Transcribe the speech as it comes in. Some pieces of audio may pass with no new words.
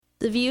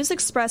The views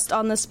expressed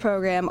on this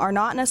program are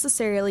not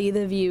necessarily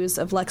the views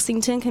of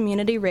Lexington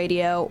Community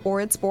Radio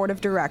or its board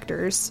of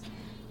directors.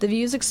 The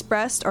views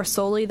expressed are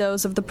solely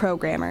those of the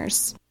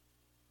programmers.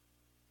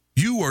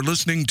 You are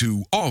listening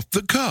to Off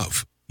the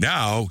Cuff.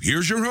 Now,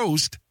 here's your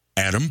host,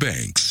 Adam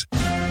Banks.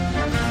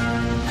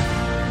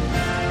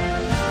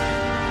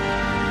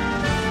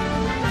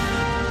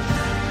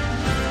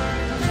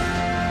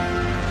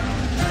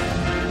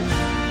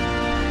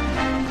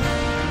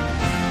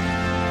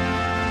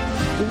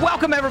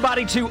 Welcome,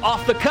 everybody, to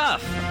Off the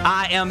Cuff.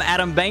 I am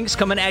Adam Banks,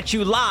 coming at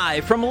you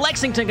live from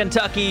Lexington,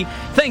 Kentucky.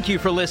 Thank you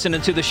for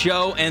listening to the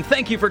show, and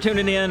thank you for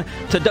tuning in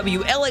to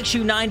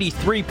WLXU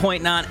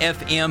 93.9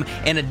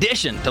 FM. In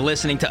addition to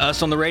listening to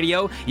us on the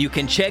radio, you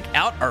can check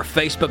out our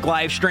Facebook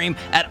live stream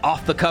at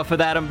Off the Cuff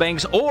with Adam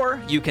Banks,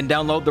 or you can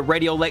download the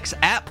Radio Lex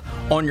app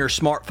on your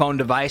smartphone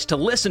device to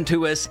listen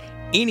to us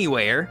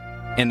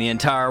anywhere in the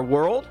entire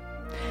world.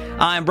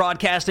 I'm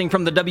broadcasting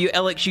from the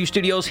WLXU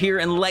studios here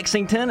in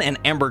Lexington, and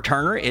Amber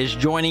Turner is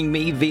joining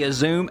me via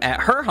Zoom at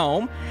her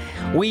home.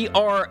 We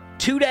are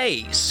 2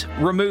 days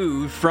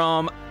removed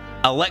from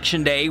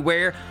Election Day,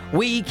 where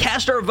we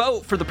cast our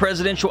vote for the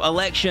presidential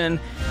election,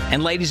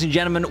 and ladies and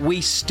gentlemen,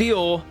 we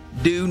still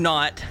do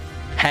not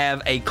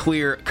have a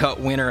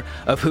clear-cut winner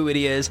of who it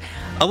is.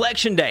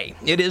 Election Day,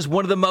 it is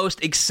one of the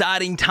most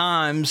exciting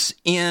times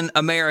in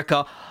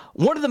America.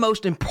 One of the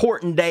most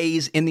important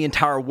days in the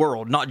entire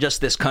world, not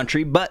just this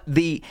country, but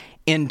the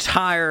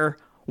entire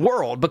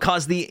world,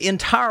 because the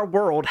entire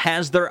world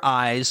has their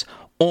eyes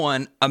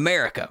on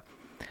America,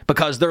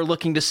 because they're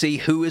looking to see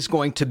who is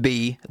going to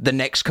be the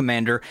next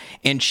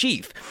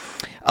commander-in-chief.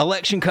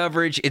 Election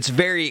coverage, it's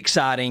very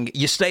exciting.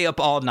 You stay up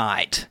all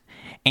night,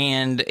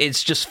 and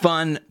it's just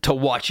fun to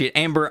watch it.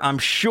 Amber, I'm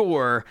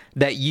sure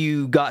that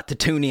you got to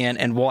tune in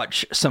and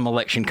watch some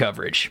election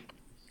coverage.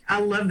 I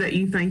love that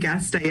you think I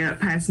stay up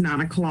past 9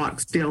 o'clock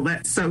still.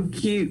 That's so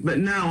cute. But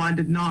no, I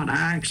did not. I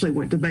actually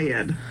went to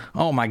bed.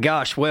 Oh, my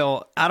gosh.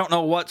 Well, I don't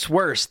know what's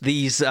worse,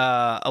 these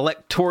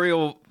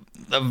electoral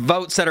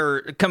votes that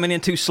are coming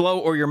in too slow,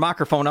 or your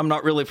microphone. I'm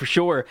not really for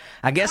sure.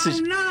 I guess it's...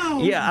 no.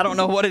 Yeah, I don't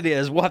know what it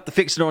is. We'll have to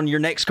fix it on your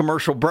next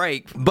commercial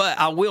break. But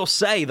I will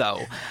say,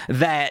 though,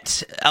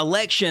 that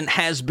election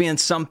has been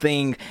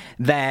something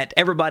that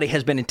everybody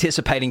has been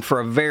anticipating for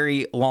a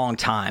very long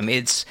time.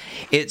 It's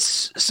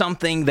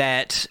something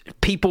that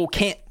people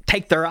can't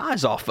take their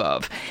eyes off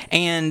of.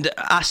 And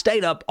I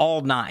stayed up all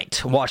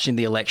night watching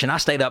the election. I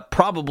stayed up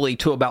probably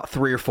to about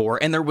 3 or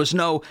 4, and there was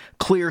no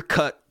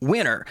clear-cut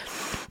winner.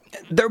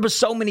 There was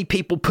so many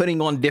people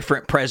putting on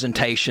different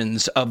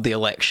presentations of the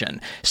election.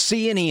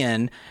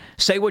 CNN,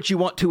 say what you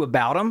want to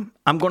about them.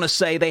 I'm going to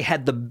say they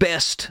had the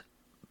best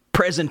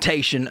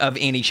presentation of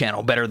any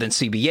channel, better than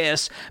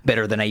CBS,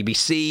 better than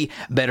ABC,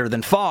 better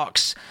than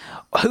Fox.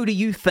 Who do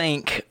you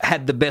think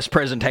had the best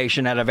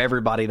presentation out of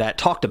everybody that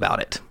talked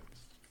about it?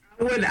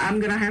 I'm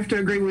going to have to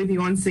agree with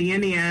you on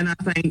CNN.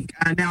 I think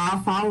now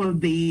I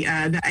followed the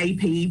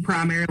AP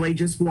primarily,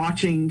 just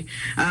watching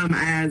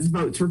as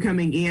votes were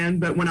coming in.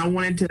 But when I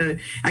wanted to,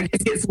 I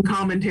guess, get some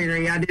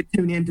commentary, I did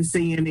tune into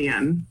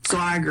CNN. So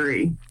I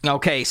agree.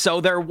 Okay,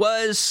 so there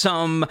was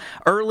some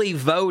early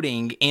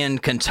voting in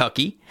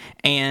Kentucky,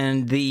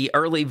 and the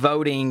early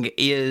voting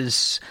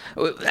is,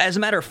 as a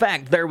matter of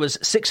fact, there was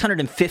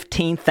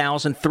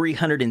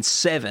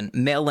 615,307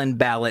 mail-in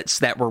ballots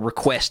that were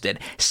requested.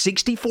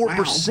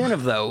 64%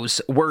 of those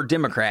were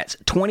Democrats.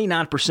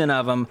 29%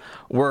 of them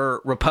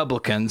were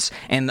Republicans.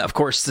 And, of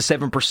course, the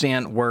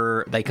 7%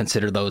 were, they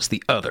consider those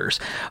the others.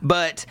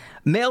 But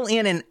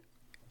mail-in and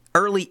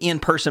early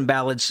in-person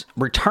ballots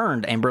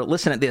returned, Amber.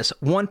 Listen at this.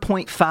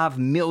 1.5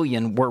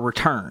 million were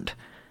returned.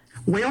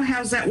 Well,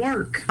 how's that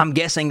work? I'm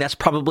guessing that's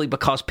probably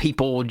because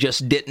people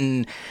just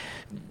didn't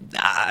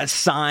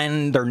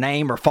sign their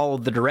name or follow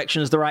the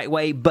directions the right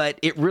way. But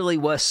it really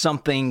was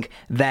something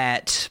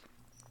that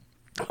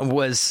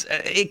was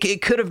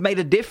it could have made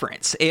a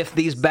difference if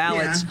these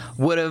ballots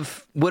would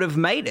have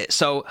made it.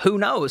 So who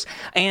knows?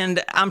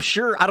 And I'm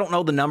sure, I don't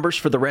know the numbers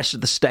for the rest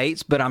of the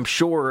states, but I'm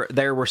sure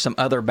there were some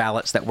other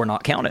ballots that were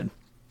not counted.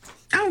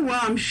 Oh, well,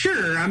 I'm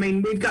sure. I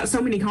mean, we've got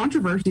so many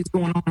controversies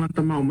going on at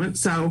the moment,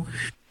 so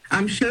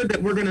I'm sure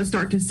that we're going to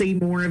start to see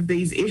more of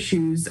these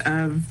issues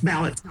of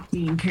ballots not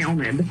being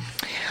counted.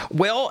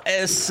 Well,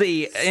 let's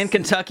see. In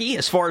Kentucky,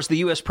 as far as the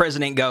U.S.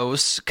 president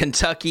goes,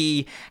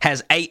 Kentucky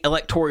has 8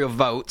 electoral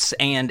votes,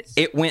 and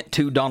it went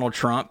to Donald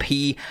Trump.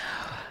 He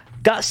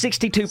got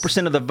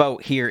 62% of the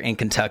vote here in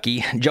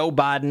Kentucky. Joe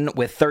Biden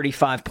with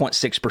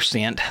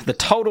 35.6%. The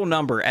total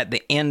number at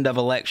the end of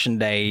Election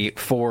Day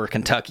for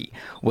Kentucky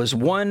was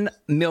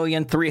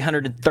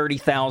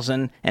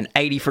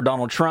 1,330,080 for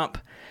Donald Trump.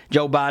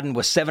 Joe Biden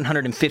was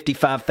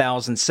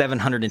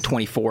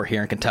 755,724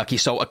 here in Kentucky.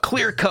 So a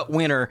clear-cut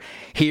winner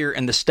here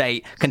in the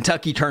state.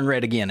 Kentucky turned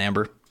red again,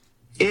 Amber.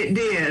 It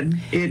did.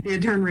 It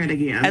did turn red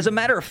again. As a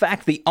matter of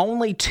fact, the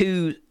only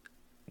 2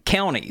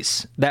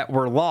 counties that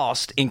were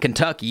lost in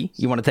Kentucky,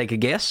 you want to take a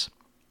guess?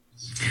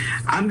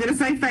 I'm going to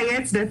say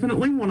Fayette's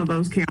definitely one of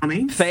those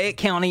counties. Fayette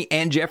County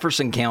and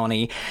Jefferson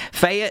County.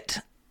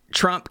 Fayette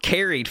Trump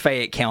carried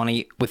Fayette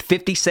County with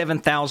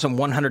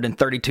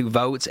 57,132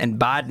 votes, and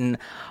Biden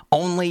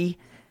only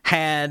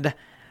had,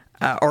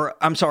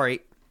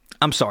 Biden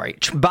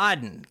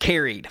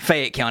carried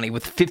Fayette County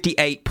with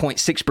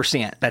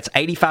 58.6%. That's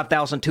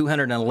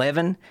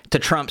 85,211 to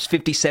Trump's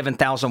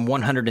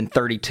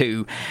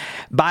 57,132.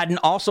 Biden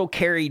also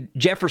carried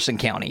Jefferson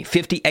County,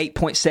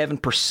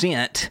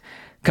 58.7%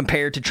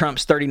 compared to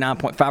Trump's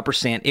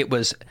 39.5%. It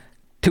was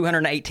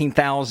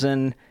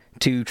 218,000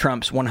 to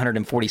Trump's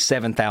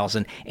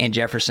 147,000 in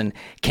Jefferson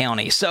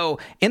County. So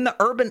in the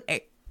urban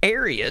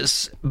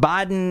areas,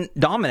 Biden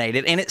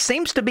dominated, and it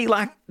seems to be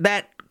like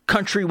that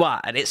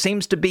countrywide. It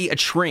seems to be a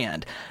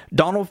trend.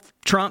 Donald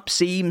Trump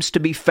seems to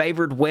be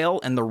favored well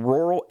in the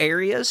rural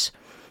areas,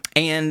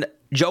 and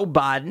Joe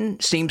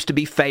Biden seems to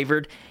be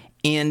favored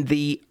in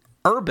the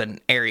urban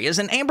areas.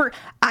 And Amber,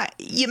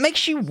 it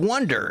makes you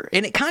wonder,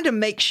 and it kind of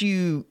makes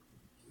you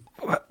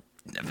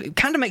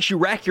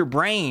rack your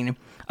brain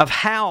of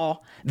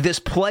how this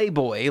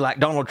playboy, like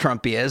Donald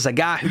Trump is, a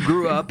guy who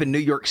grew up in New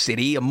York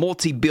City, a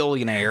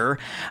multi-billionaire,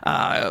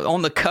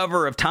 on the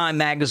cover of Time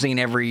magazine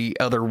every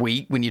other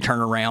week when you turn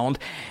around,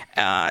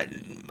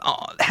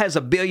 has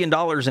 $1 billion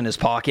in his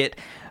pocket,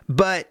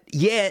 but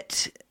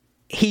yet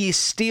he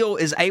still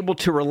is able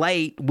to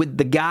relate with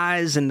the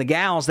guys and the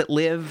gals that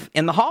live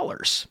in the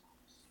hollers.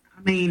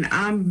 I mean,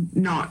 I'm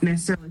not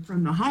necessarily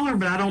from the holler,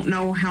 but I don't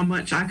know how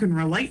much I can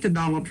relate to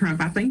Donald Trump.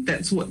 I think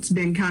that's what's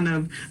been kind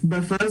of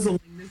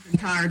befuzzling this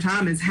entire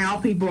time, is how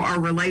people are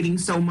relating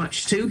so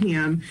much to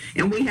him,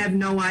 and we have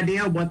no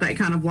idea what that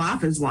kind of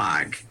life is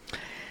like.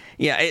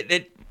 Yeah,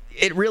 it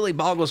really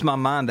boggles my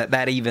mind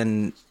that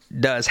even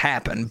does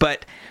happen.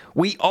 But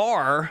we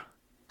are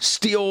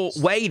still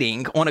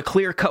waiting on a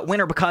clear-cut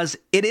winner, because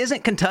it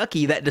isn't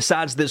Kentucky that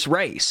decides this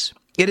race.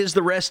 It is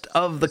the rest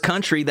of the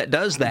country that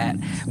does that.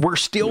 We're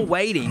still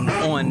waiting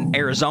on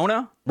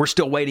Arizona. We're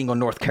still waiting on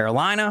North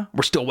Carolina.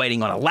 We're still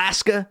waiting on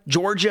Alaska,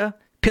 Georgia,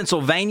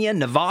 Pennsylvania,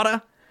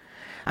 Nevada.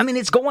 I mean,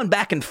 it's going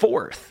back and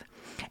forth.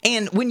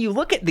 And when you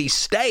look at these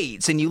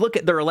states and you look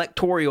at their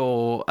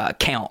electoral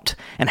count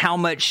and how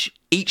much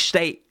each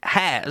state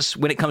has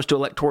when it comes to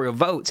electoral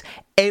votes,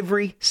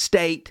 every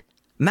state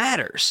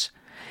matters.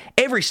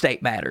 Every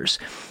state matters.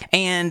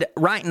 And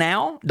right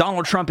now,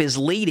 Donald Trump is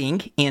leading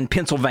in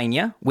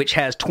Pennsylvania, which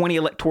has 20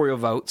 electoral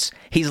votes.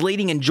 He's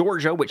leading in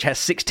Georgia, which has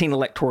 16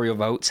 electoral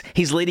votes.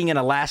 He's leading in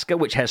Alaska,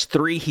 which has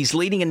 3. He's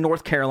leading in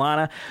North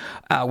Carolina,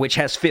 which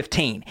has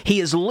 15.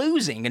 He is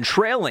losing and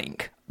trailing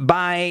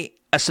by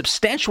a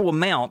substantial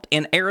amount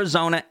in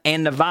Arizona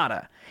and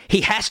Nevada.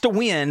 He has to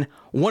win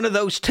one of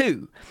those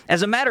two.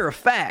 As a matter of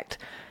fact,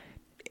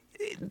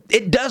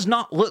 it does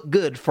not look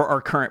good for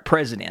our current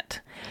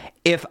president.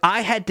 If I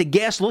had to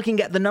guess,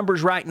 looking at the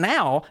numbers right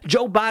now,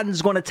 Joe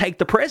Biden's going to take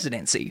the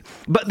presidency.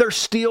 But there's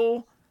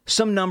still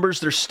some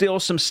numbers, there's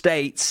still some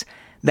states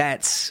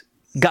that's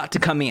got to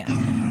come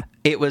in.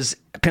 It was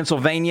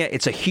Pennsylvania.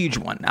 It's a huge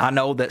one. I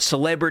know that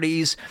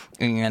celebrities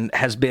and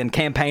has been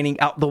campaigning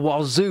out the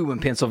wazoo in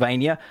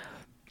Pennsylvania.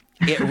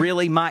 It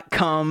really might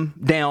come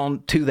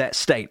down to that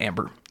state,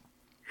 Amber.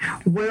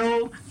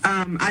 Well,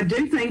 I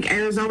do think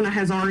Arizona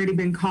has already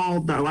been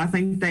called, though. I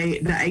think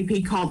the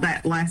AP called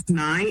that last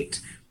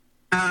night.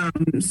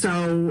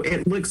 So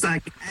it looks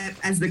like,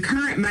 as the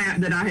current map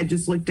that I had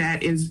just looked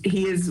at,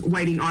 he is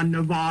waiting on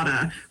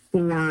Nevada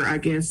for, I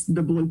guess,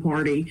 the blue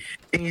party.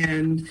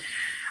 And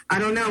I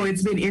don't know,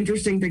 it's been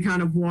interesting to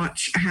kind of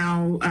watch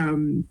how,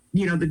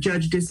 the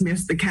judge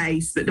dismissed the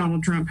case that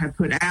Donald Trump had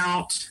put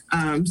out.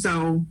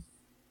 So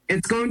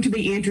it's going to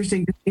be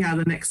interesting to see how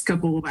the next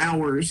couple of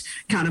hours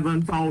kind of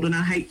unfold. And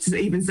I hate to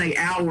even say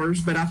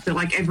hours, but I feel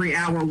like every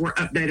hour we're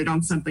updated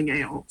on something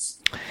else.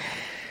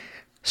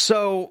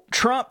 So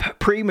Trump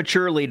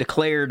prematurely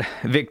declared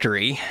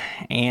victory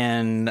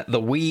in the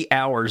wee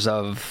hours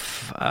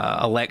of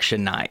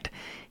election night.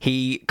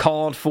 He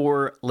called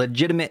for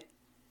legitimate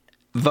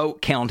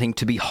vote counting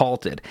to be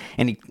halted,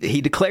 and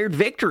he declared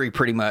victory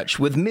pretty much,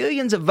 with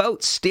millions of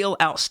votes still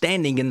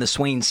outstanding in the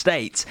swing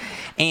states.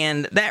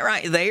 And that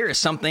right there is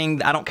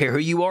something, I don't care who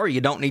you are,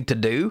 you don't need to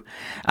do.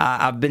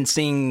 I've been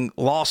seeing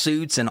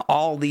lawsuits in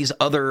all these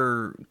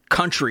other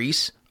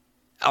countries,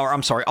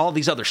 all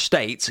these other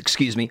states,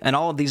 and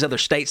all of these other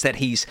states that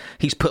he's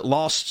put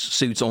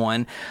lawsuits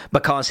on,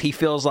 because he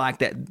feels like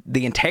that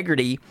the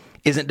integrity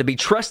isn't to be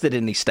trusted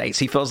in these states.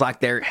 He feels like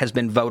there has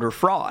been voter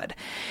fraud.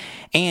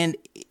 And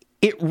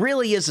it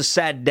really is a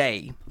sad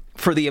day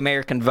for the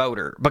American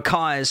voter,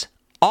 because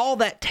all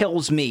that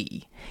tells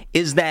me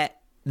is that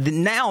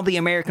now the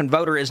American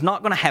voter is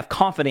not going to have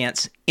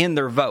confidence in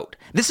their vote.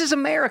 This is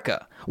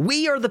America.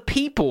 We are the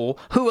people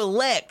who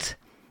elect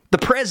the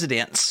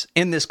presidents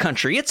in this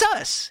country. It's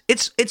us.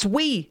 It's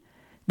we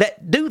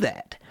that do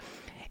that.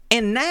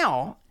 And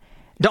now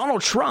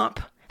Donald Trump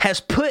has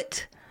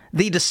put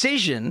the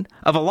decision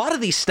of a lot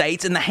of these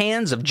states in the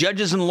hands of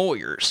judges and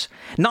lawyers,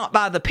 not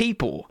by the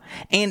people.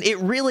 And it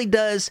really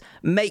does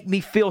make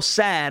me feel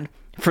sad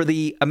for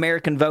the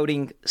American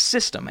voting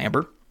system,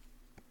 Amber.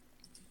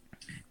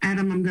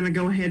 Adam, I'm going to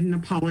go ahead and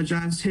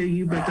apologize to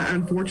you, but the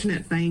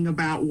unfortunate thing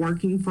about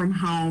working from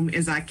home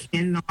is I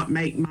cannot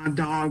make my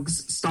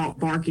dogs stop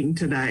barking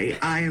today.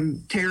 I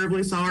am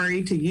terribly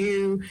sorry to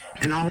you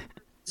and all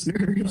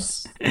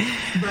listeners,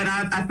 but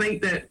I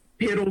think that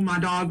Piddle, my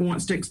dog,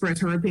 wants to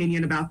express her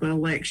opinion about the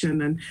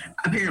election, and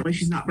apparently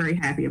she's not very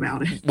happy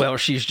about it. Well,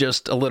 she's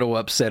just a little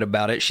upset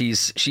about it.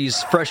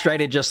 She's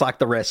frustrated just like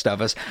the rest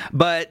of us.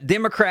 But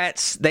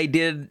Democrats, they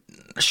did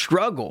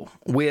struggle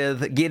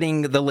with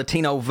getting the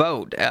Latino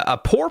vote. A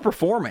poor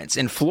performance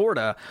in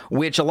Florida,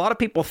 which a lot of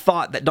people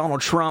thought that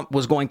Donald Trump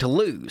was going to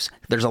lose.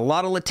 There's a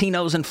lot of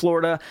Latinos in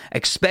Florida,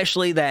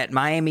 especially that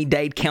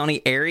Miami-Dade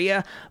County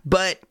area,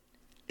 but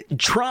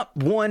Trump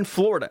won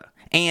Florida.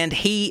 And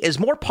he is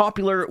more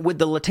popular with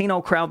the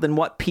Latino crowd than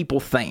what people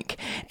think.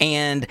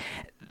 And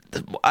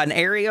an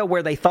area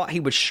where they thought he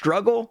would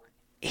struggle,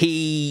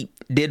 he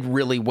did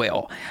really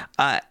well.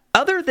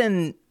 Other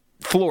than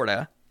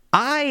Florida,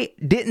 I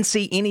didn't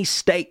see any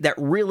state that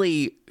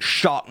really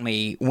shocked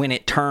me when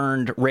it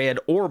turned red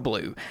or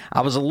blue. I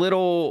was a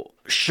little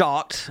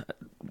shocked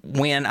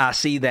when I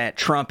see that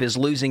Trump is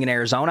losing in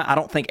Arizona. I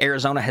don't think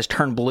Arizona has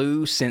turned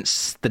blue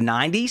since the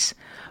 90s,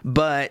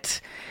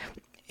 but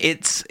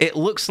it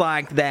looks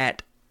like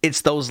that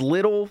it's those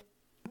little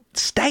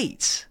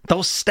states,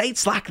 those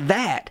states like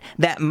that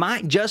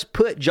might just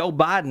put Joe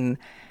Biden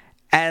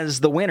as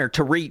the winner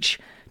to reach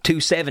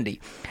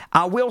 270.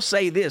 I will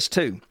say this,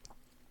 too.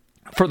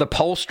 For the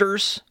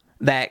pollsters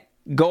that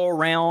go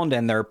around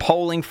and they're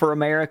polling for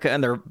America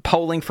and they're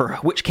polling for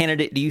which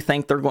candidate do you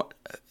think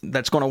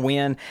that's going to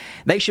win,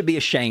 they should be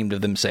ashamed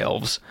of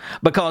themselves.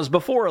 Because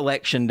before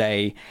Election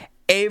Day,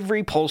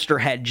 every pollster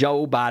had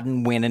Joe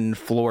Biden winning in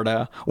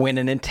Florida,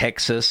 winning in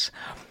Texas,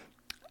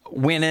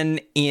 winning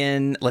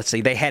in,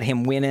 they had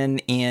him winning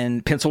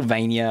in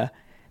Pennsylvania.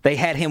 They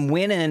had him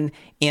winning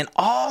in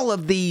all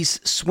of these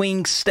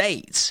swing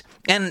states.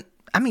 And,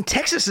 I mean,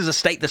 Texas is a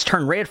state that's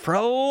turned red for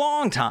a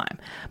long time.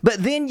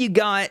 But then you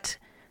got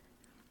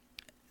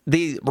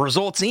the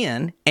results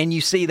in, and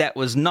you see that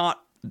was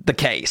not the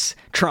case.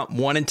 Trump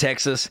won in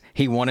Texas.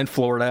 He won in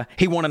Florida.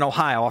 He won in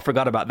Ohio. I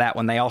forgot about that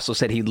one. They also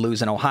said he'd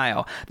lose in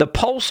Ohio. The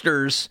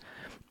pollsters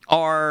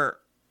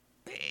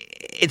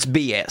it's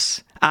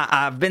BS.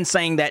 I've been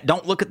saying that.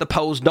 Don't look at the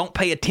polls. Don't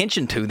pay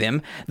attention to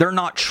them. They're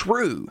not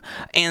true.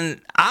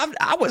 And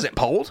I wasn't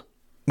polled.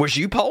 Was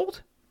you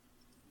polled?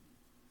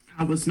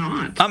 I was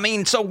not. I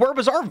mean, so where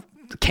was our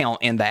count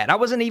in that? I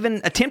wasn't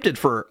even attempted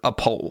for a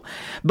poll.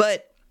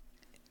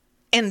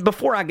 And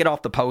before I get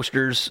off the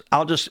posters,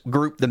 I'll just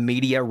group the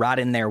media right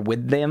in there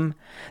with them.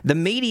 The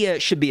media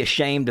should be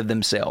ashamed of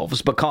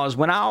themselves, because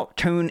when I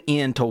tune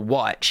in to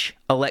watch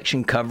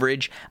election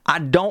coverage, I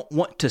don't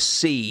want to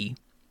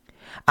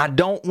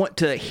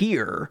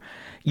hear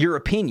your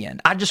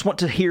opinion. I just want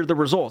to hear the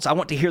results. I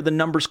want to hear the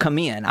numbers come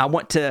in. I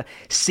want to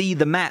see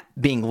the map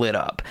being lit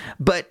up.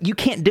 But you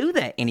can't do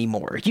that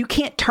anymore. You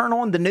can't turn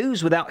on the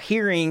news without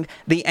hearing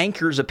the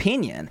anchor's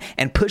opinion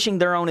and pushing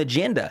their own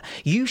agenda.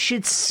 You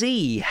should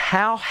see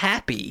how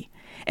happy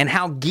and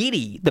how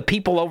giddy the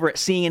people over at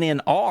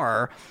CNN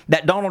are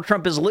that Donald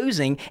Trump is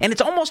losing. And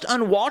it's almost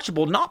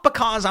unwatchable, not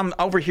because I'm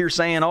over here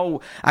saying,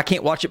 oh, I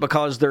can't watch it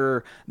because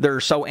they're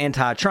so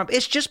anti-Trump.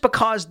 It's just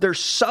because they're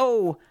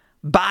so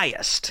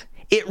biased.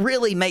 It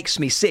really makes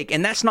me sick,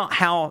 and that's not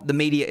how the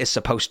media is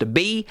supposed to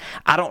be.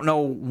 I don't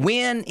know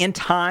when in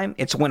time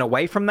it's went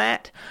away from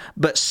that,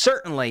 but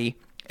certainly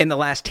in the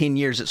last 10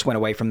 years it's went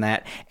away from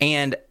that.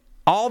 And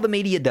all the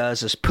media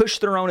does is push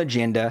their own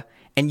agenda,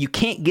 and you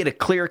can't get a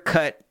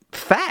clear-cut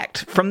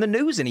fact from the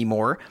news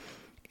anymore.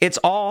 It's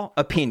all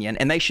opinion,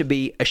 and they should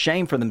be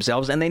ashamed for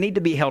themselves, and they need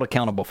to be held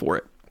accountable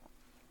for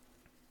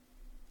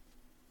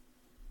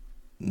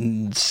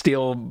it.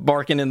 Still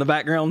barking in the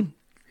background?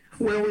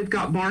 Well, we've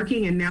got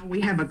barking, and now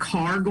we have a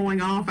car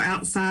going off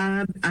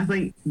outside. I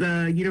think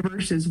the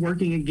universe is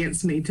working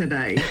against me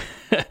today.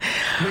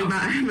 We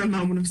might have a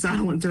moment of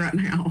silence right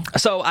now.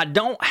 So I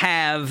don't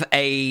have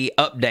a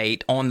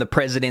update on the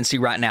presidency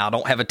right now. I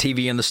don't have a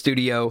TV in the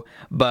studio,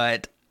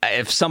 but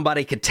if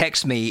somebody could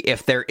text me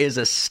if there is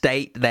a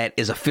state that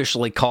is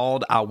officially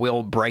called, I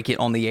will break it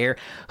on the air.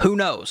 Who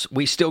knows?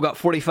 We still got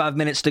 45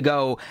 minutes to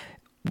go.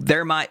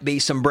 There might be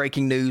some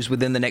breaking news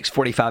within the next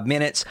 45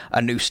 minutes.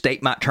 A new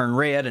state might turn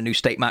red. A new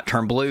state might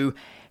turn blue.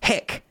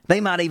 Heck,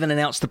 they might even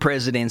announce the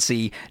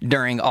presidency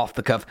during Off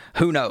the Cuff.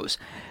 Who knows?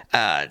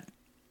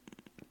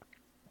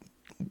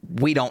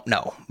 We don't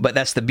know. But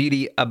that's the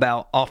beauty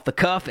about Off the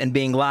Cuff and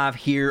being live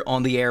here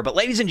on the air. But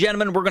ladies and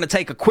gentlemen, we're going to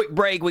take a quick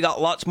break. We got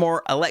lots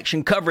more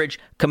election coverage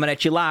coming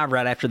at you live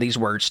right after these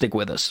words. Stick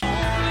with us.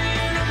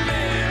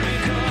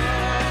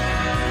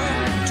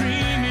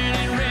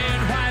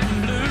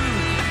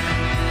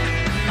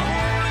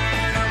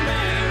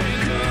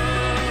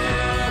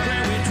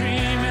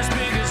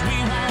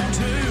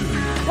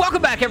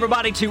 Welcome back,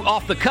 everybody, to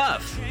Off the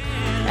Cuff.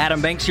 Adam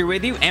Banks here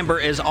with you. Amber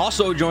is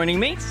also joining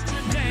me.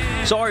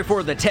 Sorry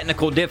for the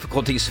technical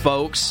difficulties,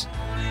 folks.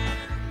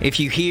 If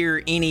you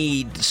hear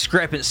any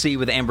discrepancy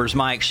with Amber's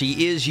mic,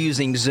 she is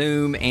using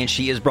Zoom and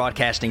she is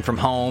broadcasting from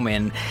home.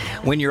 And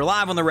when you're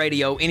live on the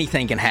radio,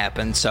 anything can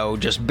happen. So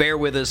just bear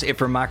with us if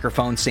her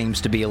microphone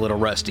seems to be a little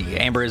rusty.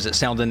 Amber, is it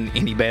sounding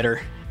any better?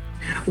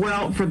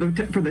 Well, for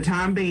the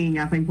time being,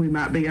 I think we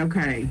might be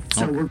okay.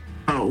 So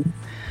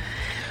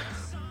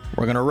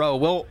we're going to roll.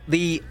 Well,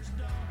 the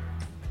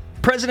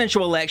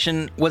presidential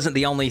election wasn't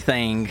the only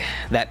thing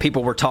that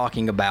people were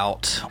talking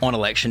about on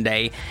Election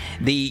Day.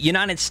 The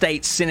United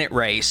States Senate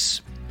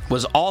race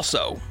was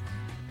also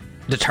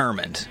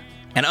determined.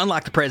 And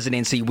unlike the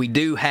presidency, we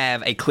do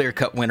have a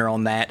clear-cut winner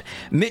on that.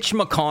 Mitch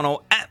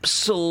McConnell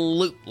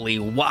absolutely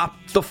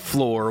wiped the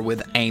floor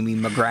with Amy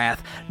McGrath.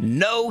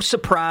 No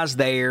surprise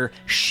there.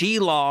 She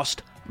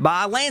lost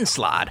by a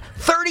landslide.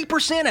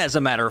 30%, as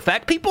a matter of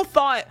fact. People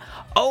thought,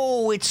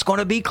 oh, it's going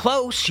to be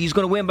close. She's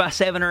going to win by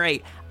 7 or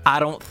 8. I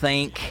don't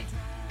think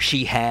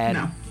she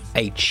had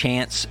a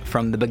chance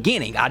from the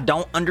beginning. I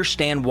don't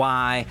understand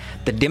why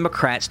the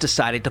Democrats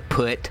decided to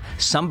put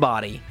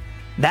somebody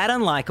that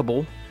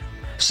unlikable,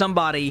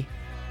 somebody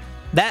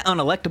that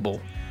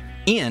unelectable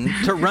in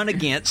to run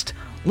against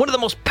one of the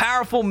most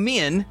powerful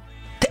men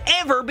to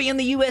ever be in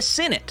the U.S.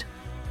 Senate.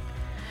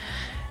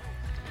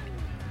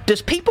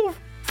 Does people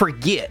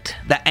forget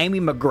that Amy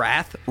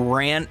McGrath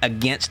ran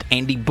against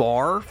Andy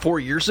Barr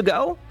 4 years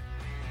ago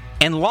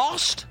and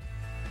lost?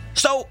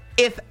 So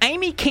if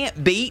Amy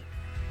can't beat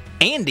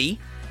Andy,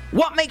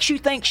 what makes you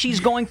think she's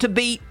going to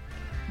beat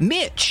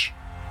Mitch?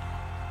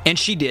 And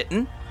she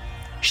didn't.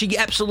 She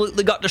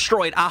absolutely got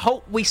destroyed. I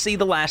hope we see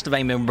the last of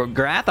Amy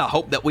McGrath. I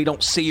hope that we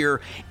don't see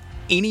her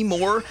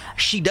anymore.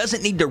 She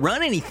doesn't need to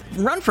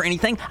run for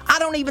anything. I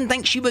don't even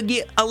think she would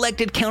get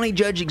elected county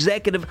judge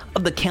executive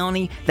of the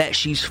county that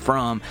she's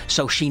from.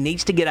 So she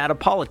needs to get out of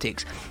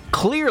politics.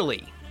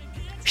 Clearly,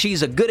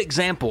 she's a good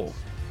example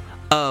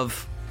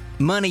of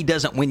money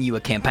doesn't win you a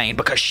campaign,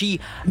 because she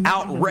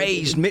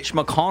outraised Mitch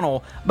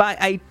McConnell by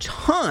a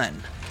ton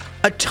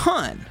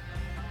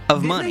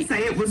of money. Didn't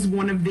they say it was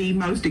one of the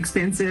most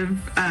expensive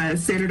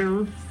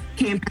senator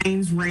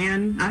campaigns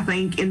ran, I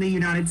think, in the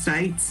United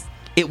States?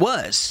 It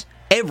was,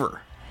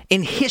 ever,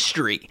 in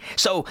history.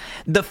 So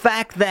the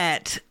fact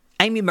that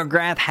Amy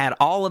McGrath had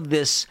all of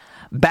this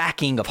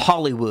backing of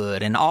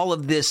Hollywood and all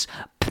of this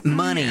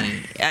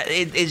money,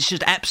 it's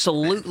just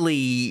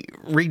absolutely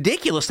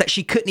ridiculous that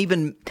she couldn't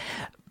even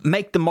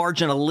make the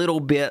margin a little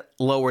bit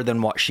lower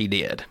than what she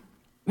did.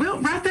 Well,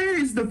 right there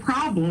is the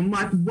problem.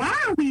 Like, why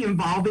are we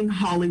involving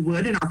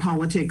Hollywood in our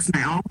politics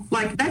now?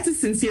 Like, that's a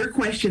sincere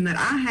question that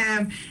I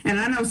have, and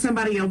I know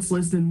somebody else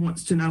listening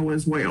wants to know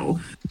as well.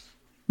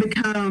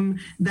 Become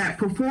that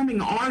performing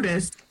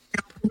artist,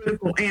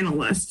 political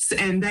analysts,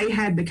 and they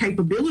had the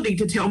capability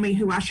to tell me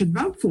who I should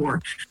vote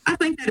for. I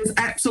think that is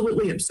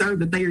absolutely absurd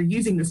that they are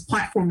using this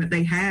platform that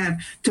they have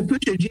to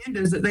push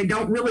agendas that they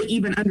don't really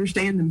even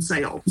understand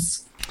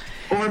themselves.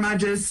 Or am I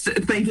just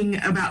thinking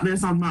about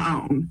this on my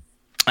own?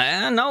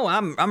 No,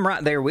 I'm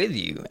right there with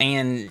you.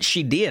 And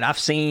she did. I've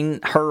seen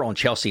her on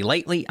Chelsea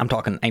Lately. I'm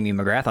talking Amy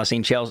McGrath. I've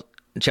seen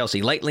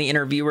Chelsea Lately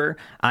interview her.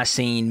 I've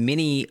seen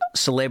many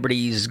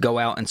celebrities go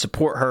out and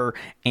support her,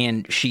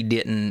 and she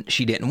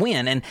didn't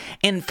win.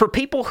 And for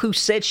people who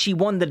said she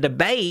won the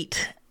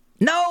debate,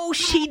 no,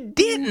 she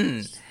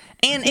didn't.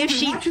 And if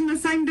she watching the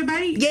same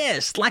debate,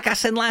 yes, like I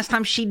said last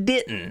time, she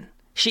didn't.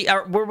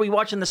 Were we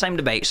watching the same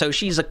debate? So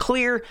she's a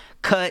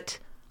clear-cut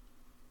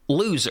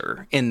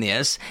loser in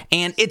this,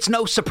 and it's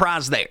no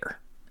surprise there.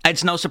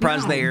 It's no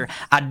surprise there.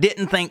 I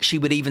didn't think she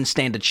would even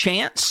stand a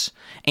chance,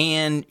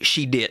 and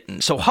she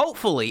didn't. So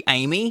hopefully,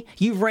 Amy,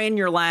 you've ran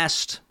your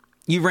last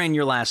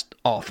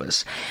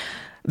office.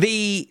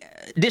 The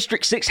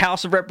District 6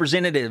 House of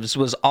Representatives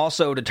was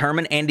also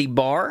determined. Andy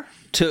Barr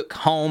took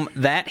home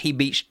that. He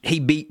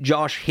beat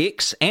Josh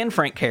Hicks and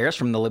Frank Harris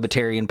from the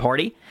Libertarian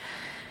Party.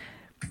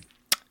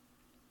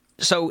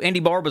 So Andy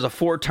Barr was a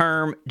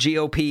 4-term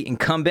GOP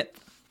incumbent,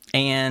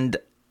 and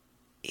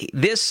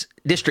this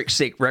District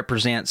 6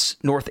 represents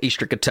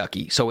northeastern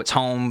Kentucky, so it's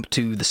home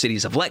to the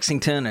cities of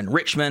Lexington and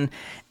Richmond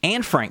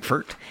and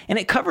Frankfort, and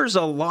it covers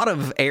a lot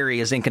of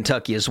areas in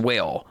Kentucky as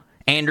well.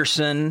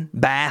 Anderson,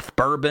 Bath,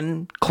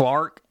 Bourbon,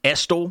 Clark,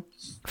 Estill,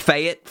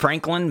 Fayette,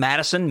 Franklin,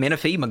 Madison,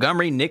 Menifee,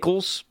 Montgomery,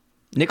 Nicholas,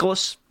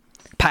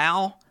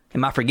 Powell,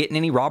 am I forgetting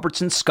any?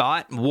 Robertson,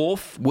 Scott,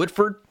 Wolfe,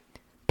 Woodford,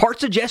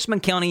 parts of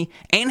Jessamine County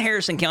and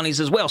Harrison counties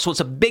as well. So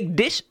it's a big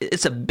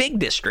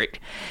district.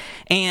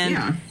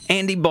 And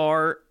Andy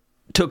Barr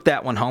took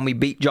that one home. He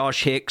beat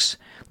Josh Hicks,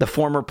 the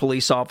former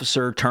police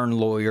officer turned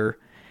lawyer.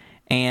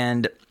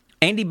 And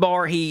Andy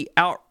Barr, he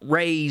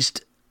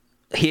outraised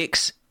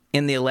Hicks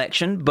in the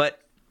election, but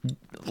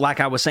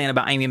like I was saying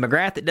about Amy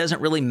McGrath, it doesn't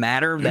really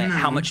matter that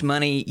how much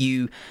money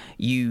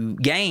you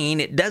gain.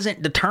 It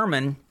doesn't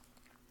determine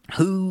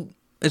who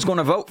is going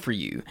to vote for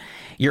you.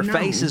 Your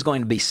face is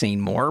going to be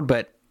seen more,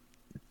 but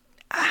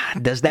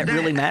does that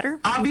really matter?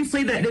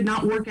 Obviously, that did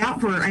not work out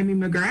for Amy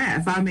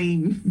McGrath. I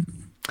mean...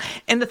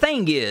 And the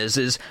thing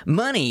is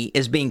money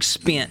is being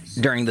spent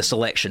during this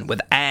election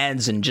with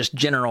ads and just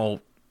general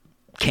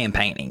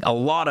campaigning,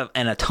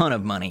 and a ton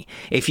of money.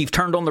 If you've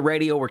turned on the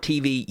radio or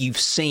TV, you've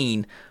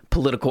seen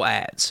political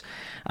ads.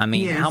 I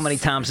mean, Yes. how many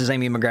times has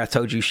Amy McGrath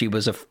told you she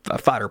was a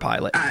fighter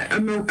pilot? A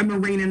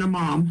Marine and a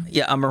mom.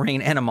 Yeah, a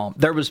Marine and a mom.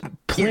 There was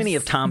plenty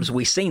of times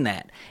we've seen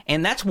that.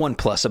 And that's one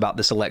plus about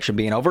this election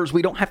being over is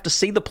we don't have to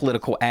see the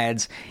political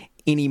ads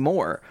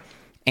anymore.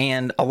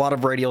 And a lot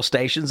of radio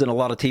stations and a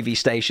lot of TV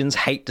stations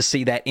hate to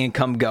see that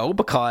income go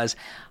because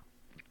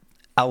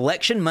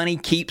election money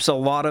keeps a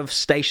lot of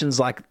stations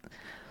like,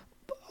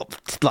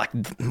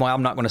 well,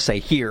 I'm not going to say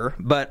here,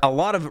 but a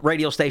lot of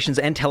radio stations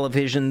and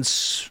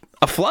televisions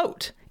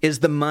afloat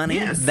is the money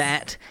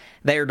that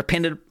they are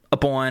dependent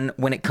upon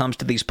when it comes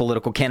to these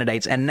political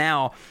candidates. And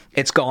now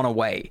it's gone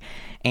away.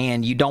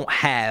 And you don't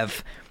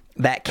have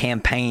that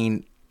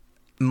campaign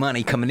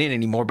money coming in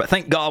anymore. But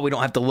thank God we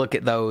don't have to look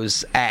at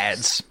those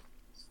ads.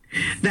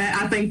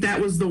 I think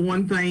that was the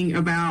one thing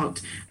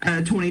about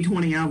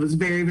 2020 I was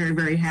very, very,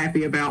 very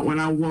happy about when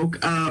I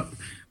woke up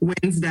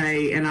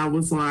Wednesday and I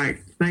was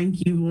like,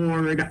 thank you,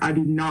 Lord. I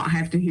do not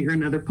have to hear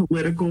another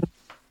political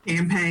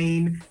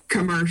campaign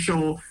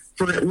commercial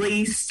for at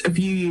least a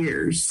few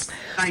years.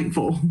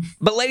 Thankful.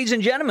 But ladies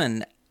and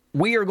gentlemen,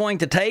 we are going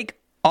to take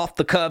Off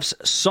the Cuff's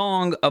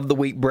Song of the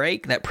Week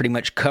break. That pretty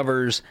much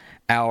covers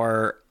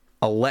our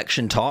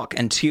election talk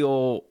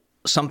until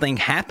something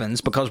happens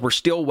because we're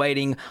still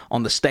waiting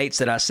on the states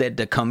that I said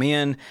to come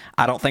in.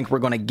 I don't think we're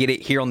going to get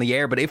it here on the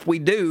air, but if we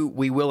do,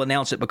 we will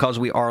announce it because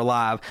we are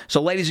live.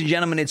 So ladies and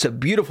gentlemen, it's a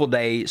beautiful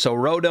day, so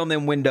roll down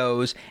them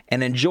windows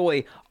and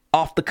enjoy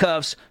Off the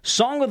Cuff's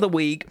Song of the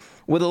Week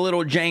with a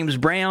little James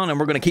Brown, and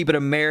we're going to keep it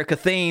America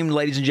themed,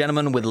 ladies and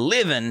gentlemen, with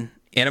Living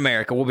in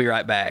America. We'll be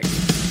right back.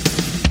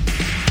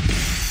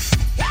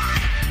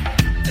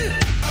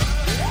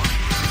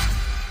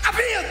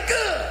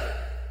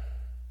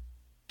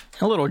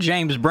 A little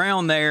James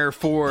Brown there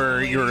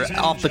for your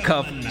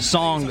off-the-cuff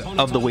Song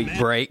of the Week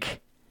break.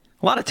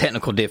 A lot of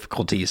technical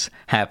difficulties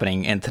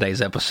happening in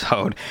today's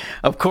episode.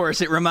 Of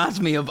course, it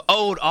reminds me of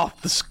old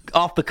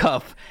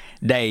off-the-cuff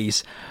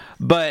days,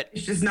 but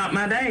It's just not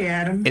my day,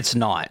 Adam. it's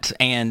not.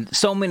 And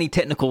so many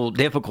technical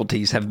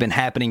difficulties have been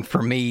happening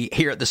for me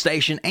here at the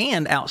station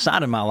and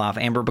outside of my life,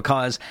 Amber,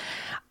 because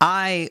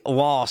I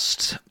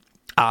lost,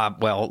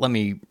 well, let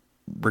me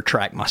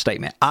retract my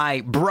statement.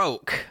 I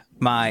broke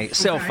my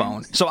cell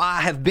phone. So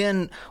I have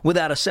been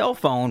without a cell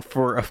phone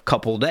for a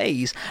couple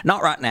days.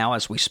 Not right now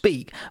as we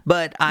speak,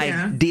 but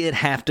I did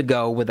have to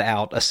go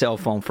without a cell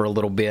phone for a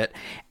little bit.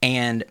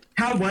 And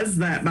How was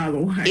that, by the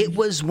way? it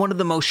was one of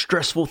the most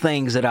stressful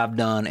things that I've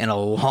done in a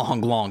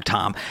long, long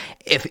time.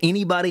 If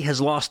anybody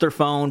has lost their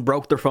phone,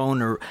 broke their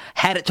phone, or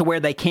had it to where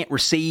they can't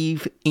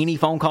receive any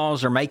phone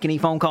calls or make any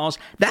phone calls,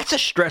 that's a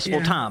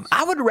stressful time.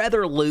 I would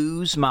rather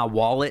lose my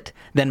wallet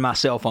than my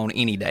cell phone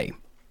any day.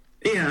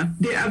 Yeah.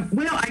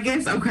 Well, I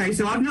guess, okay,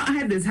 so I've not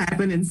had this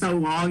happen in so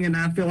long, and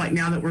I feel like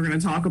now that we're going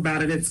to talk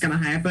about it, it's going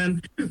to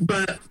happen.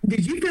 But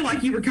did you feel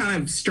like you were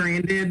kind of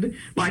stranded,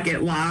 like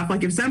at life?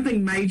 Like if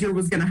something major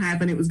was going to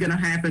happen, it was going to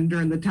happen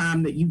during the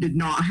time that you did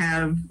not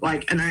have,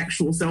 like, an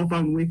actual cell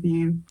phone with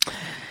you?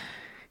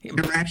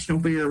 Irrational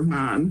fear of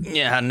mine.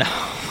 Yeah,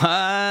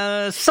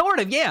 no. Sort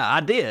of, yeah, I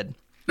did.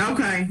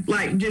 Okay,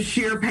 like just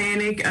sheer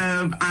panic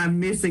of I'm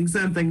missing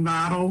something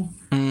vital.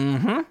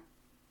 Mm-hmm.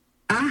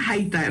 I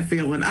hate that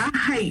feeling. I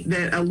hate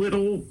that a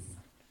little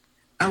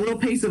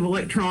piece of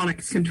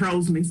electronics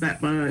controls me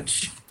that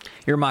much.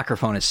 Your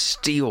microphone is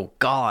still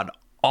god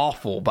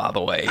awful, by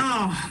the way.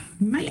 Oh,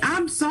 man,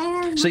 I'm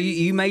sorry. So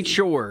you made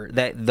sure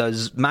that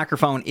the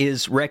microphone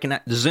is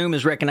Zoom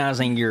is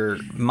recognizing your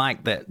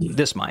mic,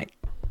 this mic.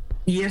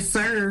 Yes,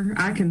 sir.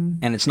 I can.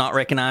 And it's not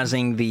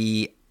recognizing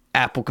the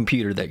Apple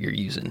computer that you're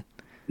using.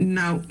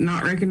 No,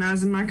 not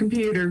recognizing my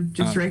computer.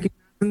 Just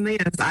recognizing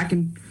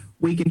this.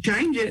 We can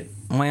change it.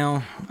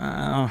 Well,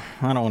 I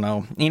don't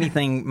know.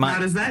 Anything might. How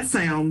does that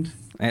sound?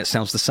 It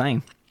sounds the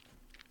same.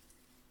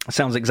 It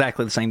sounds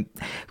exactly the same.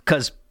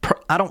 Because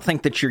I don't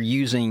think that you're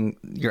using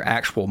your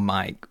actual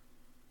mic.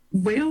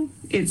 Well,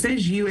 it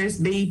says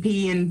USB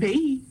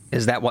PNP.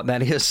 Is that what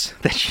that is?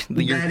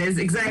 That is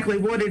exactly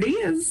what it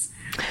is.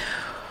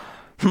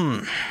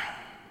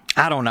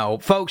 I don't know.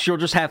 Folks, you'll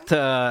just have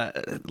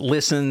to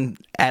listen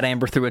at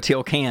Amber through a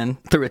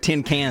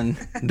tin can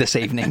this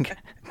evening.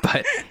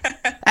 But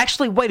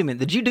actually, wait a minute.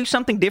 Did you do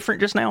something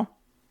different just now?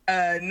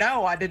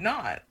 No, I did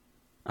not.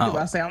 Do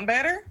I sound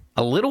better?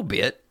 A little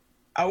bit.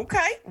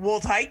 Okay,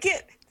 we'll take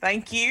it.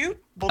 Thank you.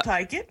 We'll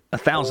take it. A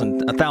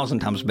thousand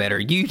times better.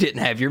 You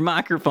didn't have your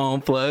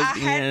microphone plugged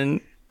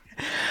in.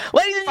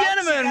 Ladies and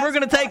gentlemen, we're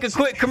going to take a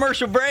quick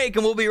commercial break,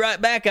 and we'll be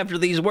right back after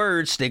these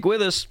words. Stick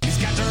with us.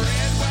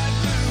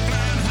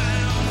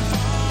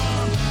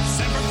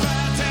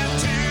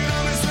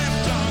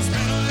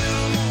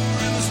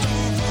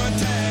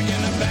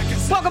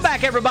 Welcome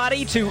back,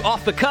 everybody, to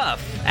Off the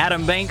Cuff.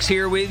 Adam Banks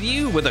here with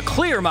you with a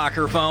clear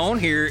microphone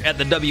here at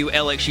the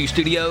WLXU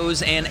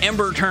studios, and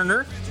Amber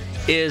Turner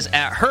is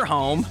at her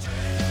home.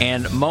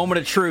 And moment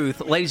of truth,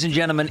 ladies and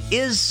gentlemen,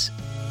 is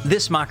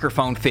this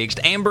microphone fixed?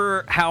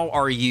 Amber, how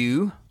are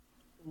you?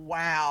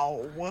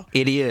 Wow.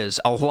 It is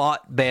a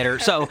lot better.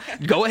 So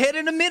go ahead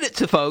and admit it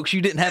to folks.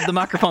 You didn't have the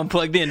microphone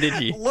plugged in,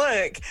 did you?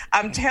 Look,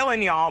 I'm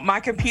telling y'all, my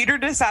computer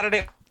decided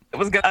it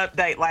was going to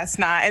update last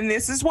night, and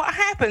this is what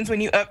happens when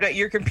you update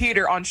your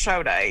computer on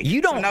show day. You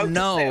don't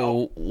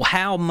know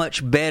how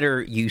much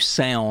better you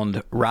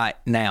sound right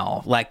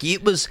now. Like,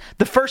 it was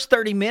the first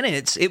 30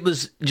 minutes, it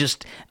was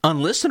just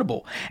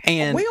unlistenable.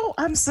 And Will,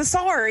 I'm so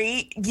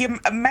sorry.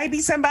 Maybe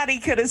somebody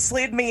could have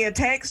slid me a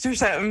text or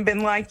something and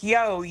been like,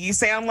 yo, you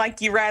sound like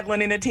you're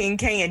rattling in a tin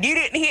can. You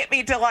didn't hit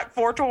me till like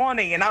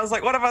 4:20. And I was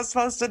like, what am I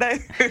supposed to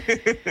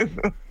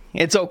do?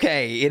 it's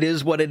okay. It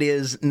is what it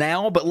is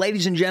now. But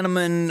ladies and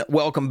gentlemen,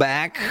 welcome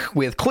back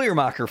with clear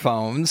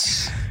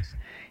microphones.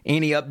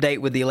 Any update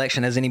with the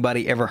election? Has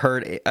anybody ever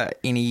heard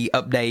any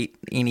update,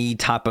 any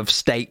type of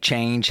state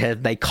change?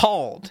 Have they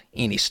called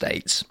any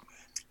states?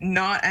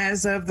 Not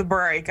as of the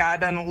break. I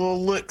done a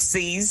little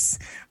look-sees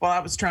while I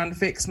was trying to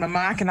fix my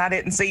mic, and I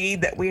didn't see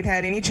that we'd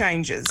had any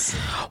changes.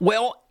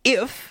 Well,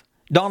 if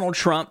Donald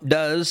Trump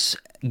does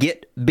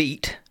get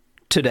beat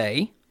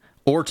today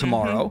or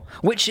tomorrow,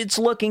 which it's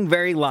looking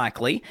very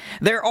likely,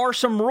 there are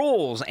some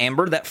rules,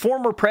 Amber, that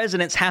former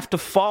presidents have to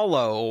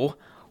follow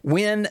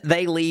when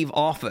they leave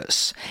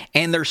office.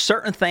 And there's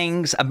certain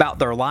things about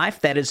their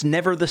life that is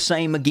never the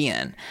same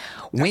again.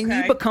 When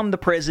you become the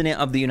president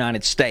of the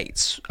United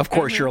States, of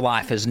course, your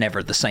life is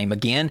never the same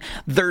again.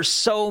 There's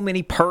so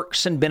many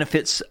perks and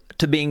benefits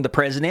to being the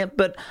president,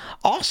 but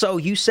also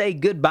you say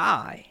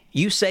goodbye.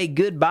 You say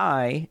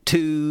goodbye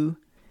to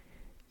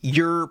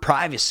your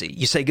privacy.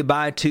 You say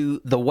goodbye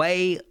to the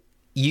way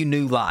you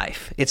knew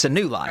life. It's a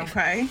new life.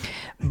 Okay.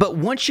 But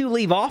once you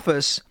leave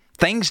office,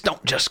 things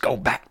don't just go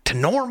back to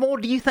normal.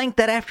 Do you think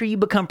that after you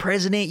become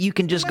president, you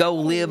can just go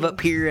live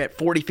up here at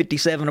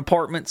 4057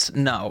 apartments?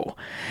 No,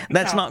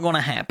 that's not going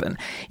to happen.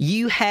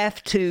 You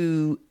have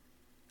to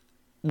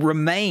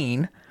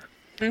remain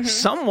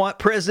somewhat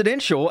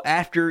presidential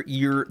after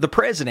you're the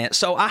president.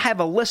 So I have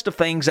a list of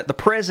things that the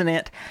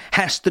president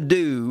has to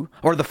do,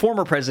 or the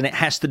former president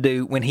has to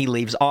do when he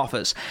leaves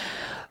office.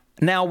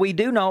 Now, we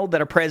do know that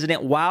a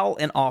president, while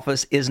in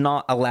office, is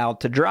not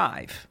allowed to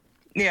drive.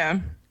 Yeah.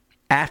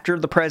 After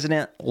the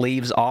president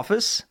leaves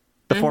office,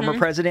 the former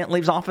president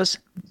leaves office,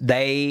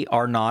 they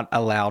are not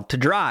allowed to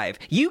drive.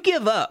 You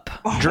give up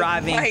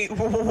driving. Wait,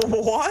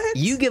 what?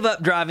 You give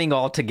up driving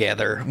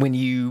altogether when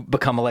you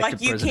become elected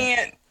president. Like, you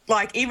can't,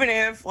 like, even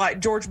if, like,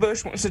 George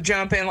Bush wants to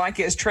jump in, like,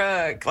 his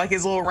truck, like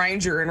his little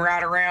Ranger, and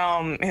ride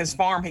around his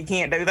farm, he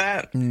can't do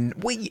that?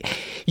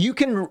 You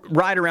can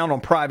ride around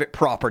on private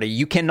property.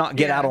 You cannot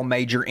get out on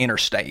major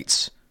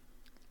interstates.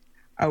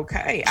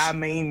 Okay, I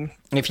mean,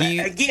 if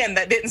you, again,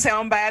 that didn't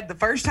sound bad the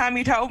first time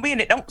you told me,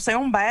 and it don't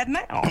sound bad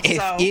now.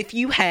 If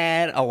you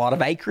had a lot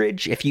of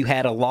acreage, if you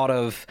had a lot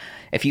of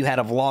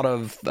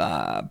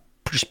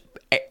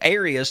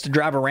areas to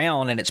drive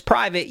around and it's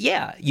private,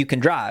 yeah, you can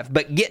drive.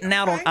 But getting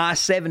out on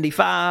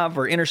I-75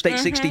 or Interstate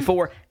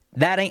 64,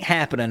 that ain't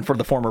happening for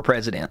the former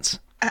presidents.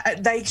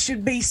 They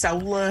should be so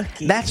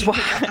lucky. That's why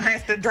they don't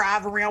have to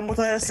drive around with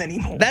us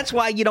anymore. That's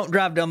why you don't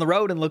drive down the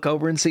road and look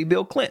over and see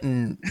Bill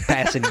Clinton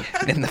passing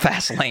in the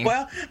fast lane.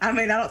 Well, I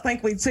mean, I don't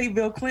think we'd see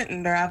Bill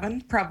Clinton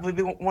driving. Probably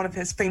be one of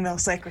his female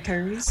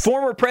secretaries.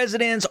 Former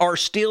presidents are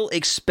still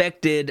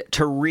expected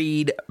to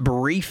read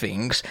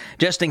briefings.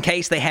 Just in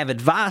case they have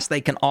advice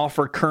they can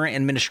offer current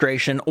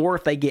administration, or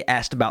if they get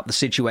asked about the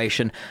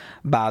situation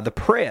by the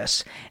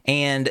press.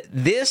 And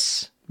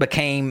this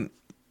became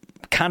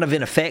kind of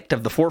in effect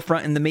of the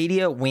forefront in the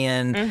media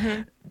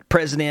when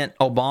President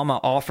Obama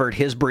offered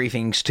his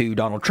briefings to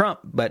Donald Trump,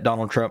 but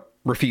Donald Trump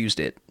refused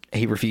it.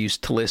 He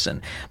refused to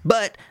listen.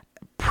 But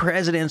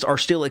presidents are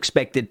still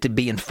expected to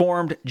be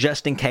informed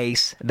just in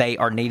case they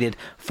are needed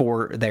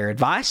for their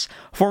advice.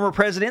 Former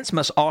presidents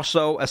must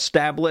also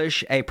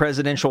establish a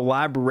presidential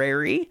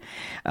library,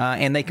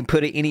 and they can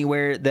put it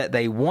anywhere that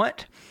they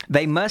want.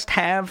 They must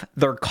have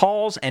their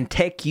calls and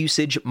tech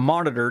usage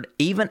monitored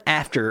even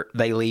after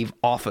they leave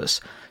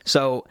office.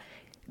 So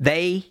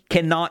they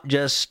cannot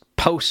just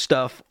post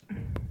stuff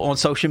on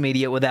social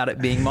media without it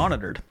being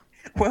monitored.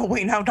 Well,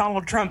 we know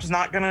Donald Trump's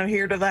not going to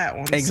adhere to that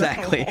one.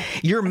 Exactly. So.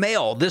 Your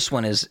mail, this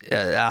one is,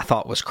 I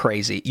thought was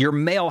crazy. Your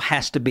mail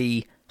has to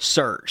be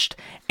searched.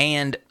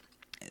 And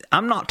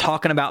I'm not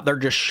talking about they're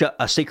just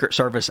a Secret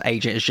Service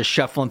agent is just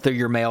shuffling through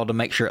your mail to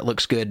make sure it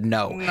looks good.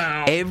 No.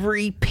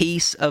 Every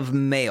piece of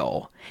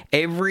mail,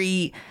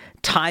 every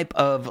type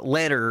of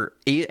letter,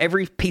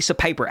 every piece of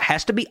paper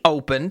has to be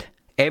opened.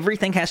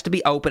 Everything has to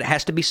be open. It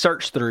has to be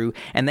searched through,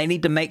 and they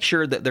need to make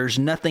sure that there's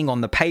nothing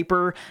on the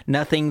paper,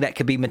 nothing that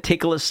could be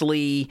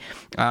meticulously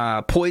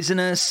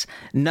poisonous,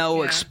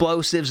 no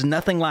explosives,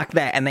 nothing like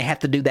that. And they have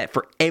to do that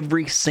for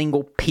every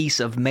single piece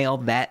of mail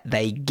that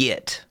they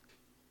get.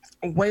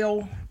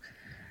 Well,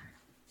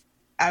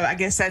 I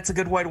guess that's a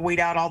good way to weed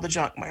out all the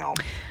junk mail.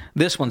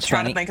 This one's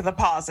funny. Trying to think of the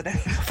positive.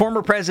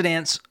 Former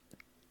presidents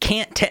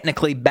can't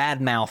technically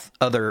badmouth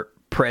other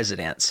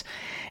presidents.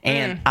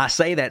 And I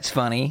say that's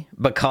funny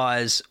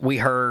because we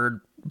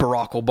heard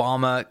Barack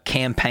Obama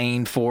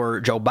campaign for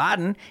Joe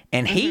Biden,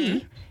 and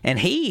he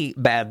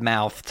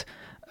badmouthed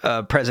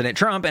President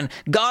Trump, and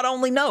God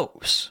only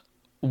knows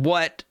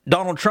what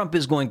Donald Trump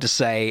is going to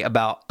say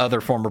about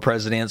other former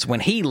presidents when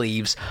he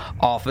leaves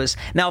office.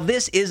 Now,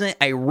 this isn't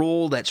a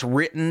rule that's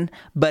written,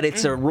 but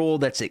it's a rule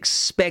that's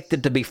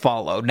expected to be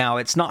followed. Now,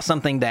 it's not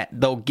something that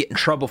they'll get in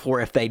trouble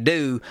for if they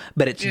do,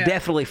 but it's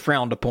definitely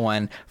frowned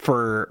upon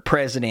for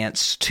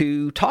presidents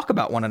to talk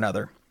about one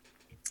another.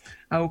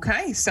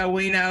 Okay, so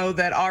we know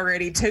that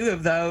already 2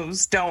 of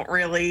those don't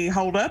really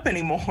hold up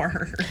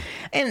anymore.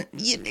 And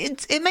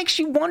it makes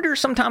you wonder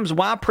sometimes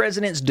why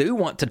presidents do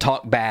want to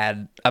talk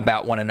bad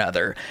about one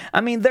another.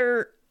 I mean,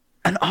 they're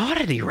an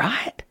oddity,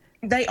 right?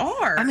 They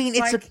are. I mean,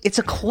 it's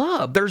a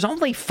club. There's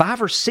only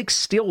 5 or 6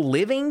 still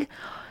living.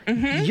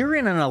 You're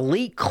in an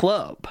elite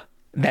club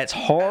that's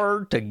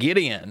hard to get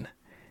in.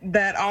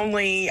 That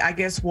only, I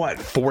guess,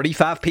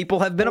 45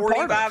 people have been a part of.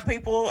 45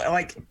 people,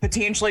 like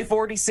potentially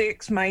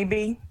 46,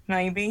 maybe,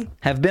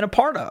 have been a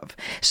part of.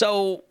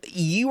 So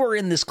you are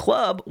in this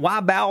club.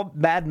 Why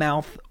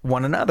badmouth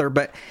one another?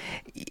 But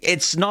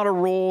it's not a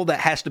rule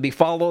that has to be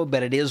followed,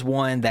 but it is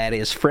one that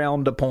is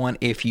frowned upon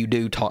if you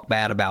do talk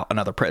bad about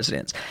another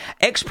president.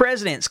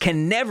 Ex-presidents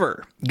can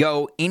never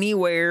go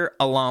anywhere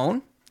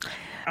alone.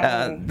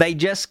 They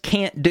just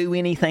can't do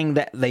anything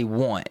that they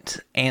want.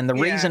 And the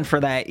reason for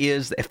that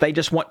is if they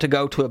just want to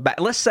go to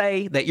let's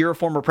say that you're a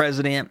former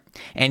president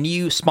and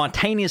you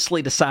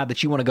spontaneously decide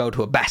that you want to go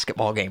to a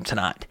basketball game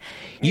tonight.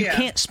 You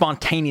can't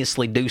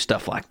spontaneously do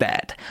stuff like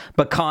that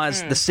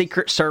because the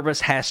Secret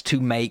Service has to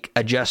make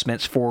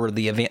adjustments for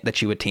the event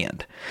that you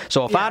attend.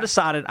 So if I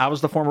decided I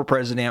was the former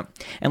president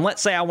and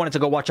let's say I wanted to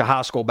go watch a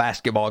high school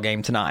basketball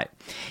game tonight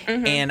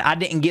and I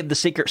didn't give the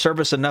Secret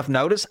Service enough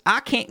notice,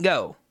 I can't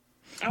go.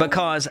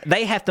 Because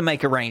they have to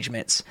make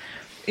arrangements.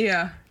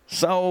 Yeah.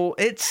 So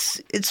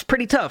it's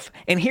pretty tough.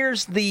 And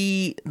here's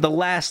the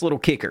last little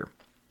kicker.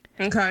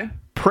 Okay.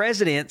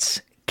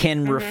 Presidents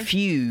can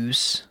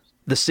refuse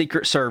the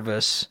Secret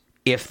Service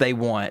if they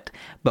want,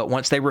 but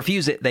once they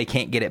refuse it, they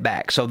can't get it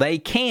back. So they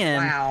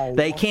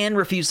can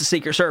refuse the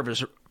Secret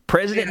Service.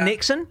 President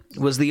Nixon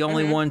was the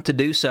only one to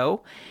do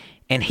so,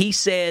 and he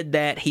said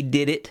that he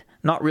did it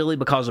not really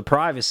because of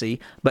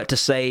privacy, but to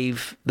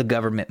save the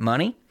government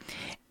money.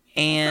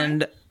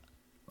 And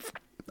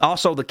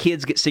also the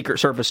kids get Secret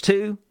Service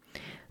too.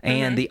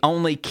 And the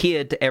only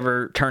kid to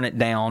ever turn it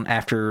down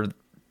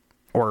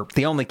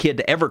the only kid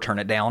to ever turn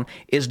it down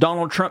is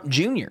Donald Trump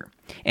Jr.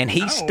 And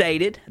he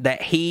stated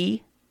that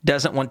he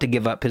doesn't want to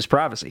give up his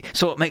privacy.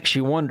 So it makes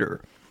you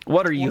wonder,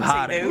 what are you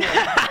hiding?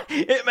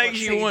 It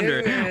makes you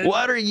wonder,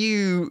 why are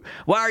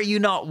you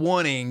not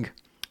wanting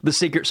the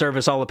Secret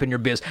Service all up in your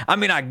biz? I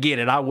mean, I get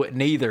it. I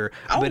wouldn't either.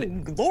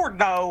 Lord,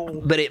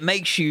 no. But it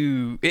makes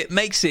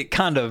it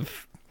kind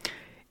of,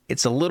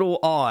 it's a little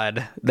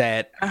odd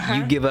that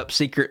you give up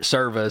Secret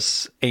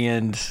Service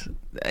and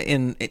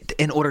in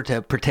order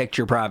to protect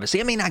your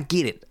privacy. I mean, I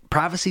get it.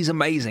 Privacy's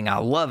amazing. I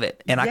love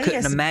it. And I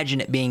couldn't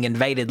imagine it being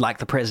invaded like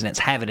the presidents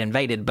have it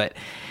invaded, but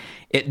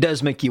it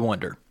does make you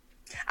wonder.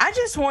 I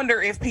just wonder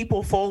if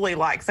people fully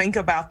think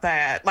about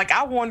that.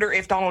 I wonder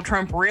if Donald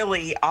Trump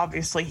really,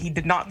 obviously he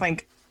did not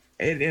think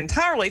it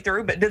entirely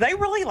through, but do they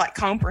really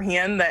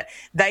comprehend that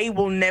they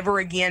will never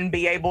again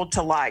be able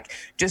to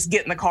just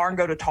get in the car and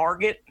go to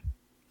Target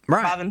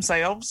by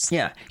themselves?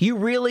 Yeah. You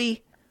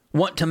really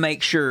want to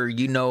make sure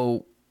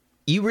you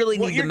really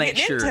need to make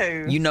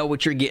sure you know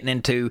what you're getting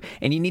into,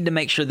 and you need to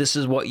make sure this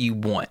is what you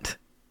want.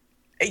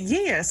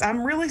 Yes,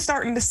 I'm really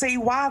starting to see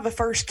why the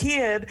first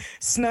kid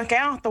snuck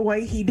out the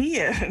way he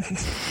did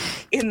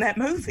in that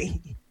movie.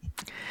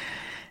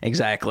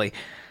 Exactly.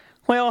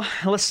 Well,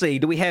 let's see.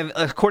 Do we have,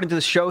 according to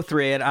the show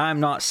thread, I'm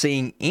not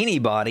seeing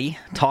anybody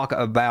talk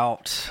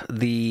about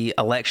the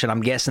election.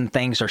 I'm guessing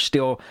things are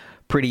still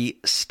pretty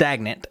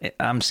stagnant.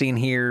 I'm seeing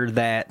here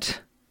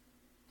that,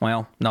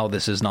 well, no,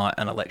 this is not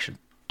an election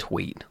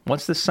tweet.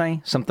 What's this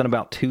say? Something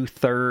about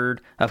 2/3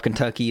 of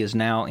Kentucky is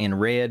now in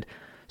red.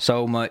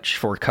 So much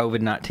for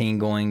COVID-19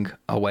 going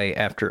away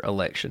after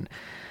election.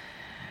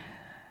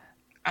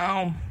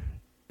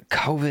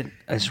 COVID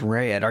is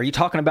red. Are you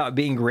talking about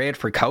being red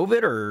for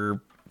COVID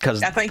or...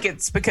 I think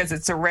it's because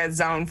it's a red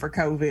zone for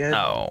COVID.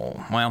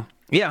 Oh, well,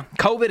 yeah.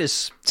 COVID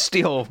is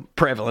still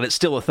prevalent. It's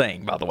still a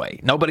thing, by the way.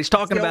 Nobody's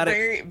talking about it.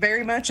 Very,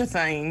 very much a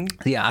thing.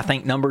 Yeah, I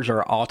think numbers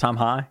are all-time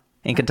high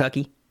in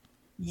Kentucky.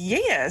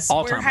 Yes.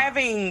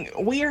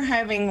 We are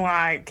having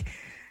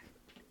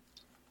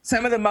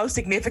some of the most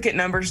significant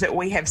numbers that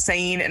we have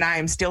seen, and I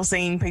am still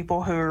seeing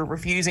people who are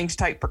refusing to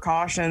take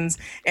precautions.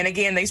 And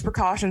again, these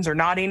precautions are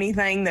not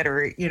anything that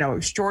are,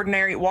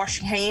 extraordinary.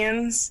 Wash your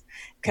hands,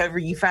 cover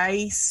your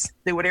face,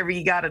 do whatever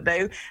you got to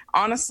do.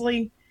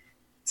 Honestly,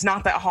 it's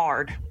not that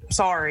hard.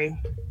 Sorry.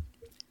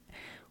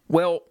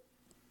 Well,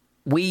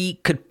 we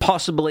could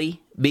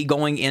possibly be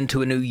going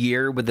into a new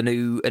year with the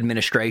new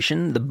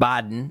administration, the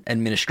Biden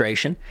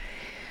administration.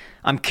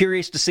 I'm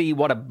curious to see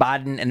what a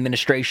Biden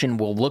administration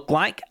will look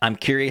like. I'm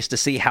curious to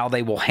see how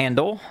they will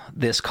handle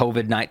this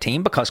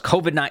COVID-19, because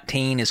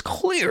COVID-19 is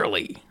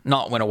clearly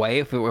not went away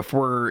if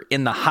we're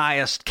in the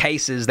highest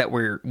cases that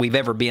we've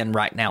ever been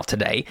right now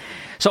today.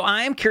 So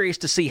I am curious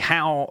to see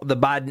how the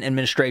Biden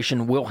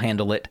administration will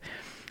handle it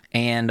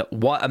and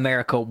what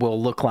America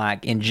will look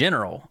like in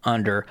general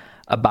under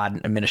a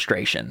Biden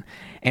administration.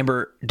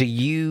 Amber, do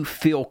you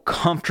feel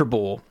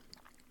comfortable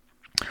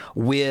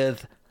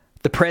with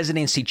the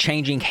presidency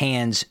changing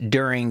hands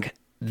during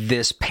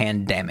this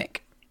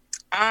pandemic?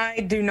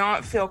 I do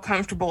not feel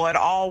comfortable at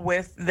all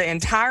with the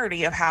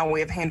entirety of how we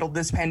have handled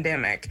this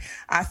pandemic.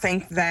 I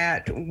think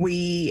that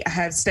we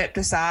have stepped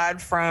aside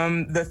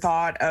from the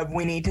thought of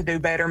we need to do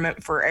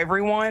betterment for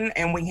everyone,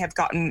 and we have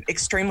gotten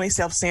extremely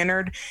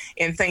self-centered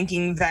in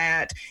thinking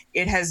that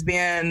it has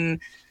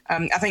been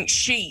I think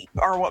sheep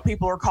are what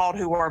people are called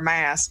who wear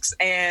masks.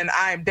 And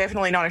I'm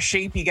definitely not a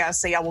sheep. You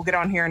guys see, I will get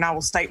on here and I will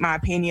state my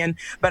opinion,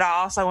 but I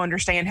also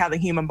understand how the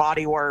human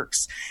body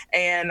works.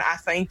 And I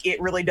think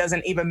it really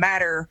doesn't even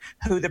matter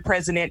who the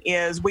president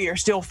is. We are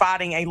still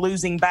fighting a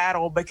losing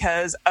battle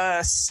because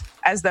us,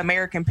 as the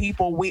American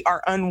people, we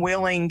are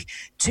unwilling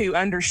to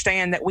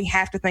understand that we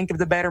have to think of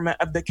the betterment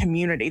of the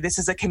community. This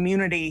is a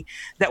community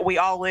that we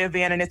all live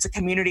in, and it's a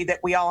community that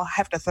we all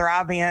have to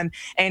thrive in,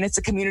 and it's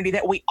a community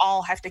that we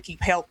all have to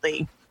keep healthy.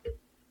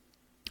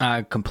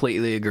 I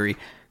completely agree.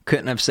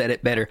 Couldn't have said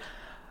it better.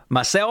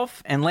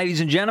 Myself and ladies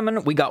and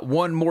gentlemen, we got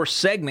one more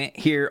segment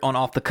here on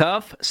Off the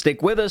Cuff.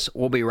 Stick with us.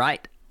 We'll be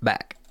right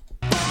back.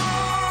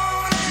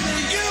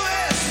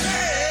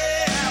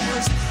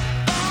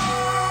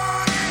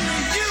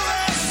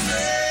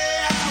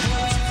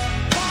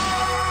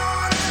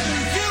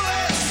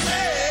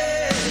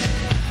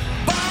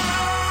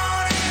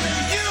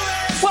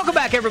 Welcome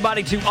back,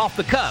 everybody, to Off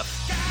the Cuff.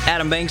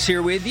 Adam Banks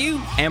here with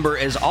you. Amber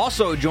is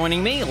also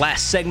joining me.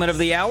 Last segment of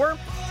the hour.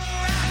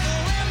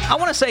 I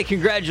want to say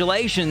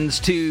congratulations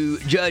to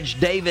Judge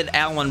David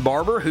Allen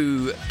Barber,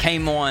 who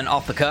came on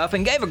Off the Cuff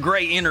and gave a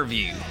great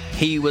interview.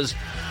 He was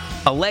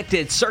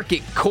elected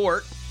circuit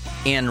court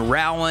in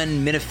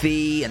Rowan,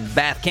 Menifee, and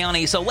Bath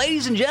County. So,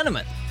 ladies and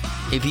gentlemen,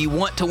 if you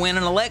want to win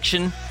an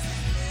election,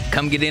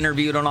 come get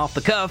interviewed on Off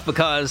the Cuff,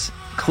 because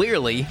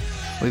clearly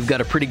we've got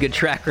a pretty good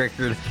track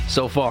record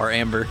so far,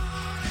 Amber.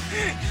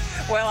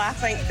 Well, I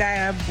think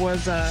Dab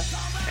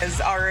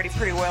is already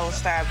pretty well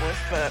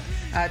established, but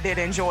I did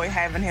enjoy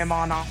having him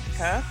on Off the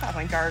Cuff. I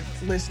think our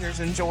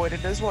listeners enjoyed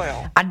it as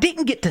well. I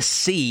didn't get to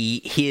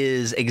see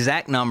his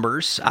exact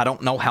numbers. I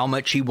don't know how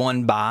much he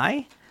won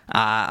by.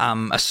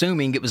 I'm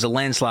assuming it was a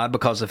landslide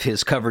because of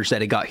his coverage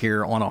that he got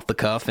here on Off the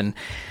Cuff, and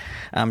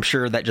I'm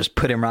sure that just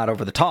put him right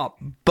over the top.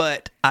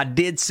 But I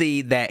did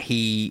see that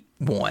he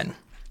won.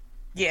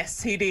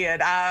 Yes, he did.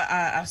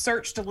 I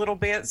searched a little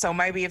bit, so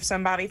maybe if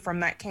somebody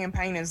from that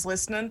campaign is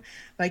listening,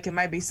 they can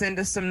maybe send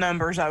us some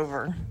numbers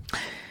over.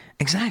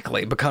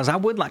 Exactly, because I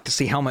would like to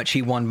see how much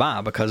he won by,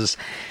 because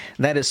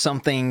that is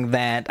something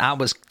that I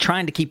was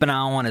trying to keep an eye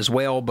on as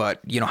well, but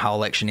you know how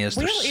election is.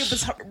 Well, it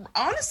was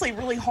honestly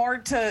really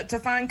hard to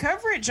find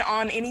coverage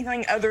on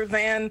anything other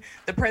than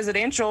the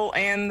presidential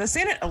and the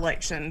Senate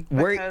election,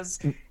 because...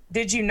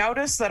 Did you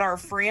notice that our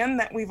friend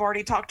that we've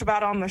already talked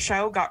about on the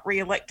show got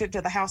reelected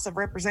to the House of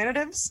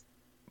Representatives?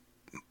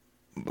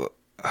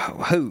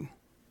 Who?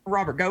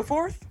 Robert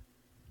Goforth.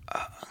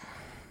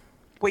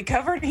 We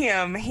covered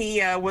him.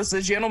 He was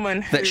the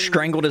gentleman that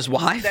strangled his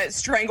wife? That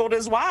strangled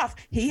his wife.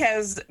 He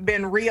has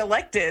been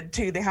reelected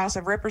to the House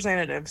of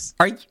Representatives.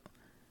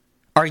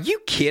 Are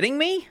you kidding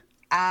me?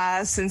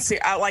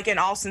 Like in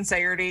all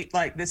sincerity,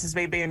 like this is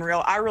me being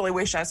real. I really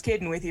wish I was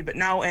kidding with you, but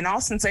no, in all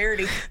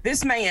sincerity,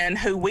 this man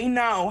who we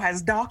know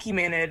has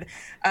documented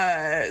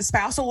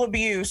spousal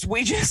abuse,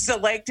 we just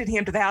elected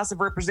him to the House of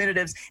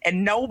Representatives,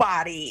 and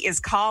nobody is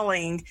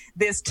calling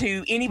this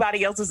to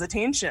anybody else's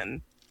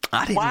attention.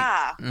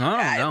 Why?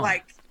 No.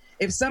 Like,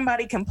 if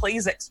somebody can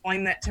please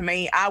explain that to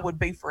me, I would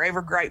be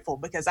forever grateful,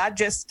 because I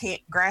just can't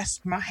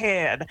grasp my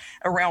head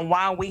around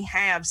why we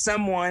have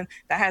someone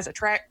that has a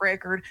track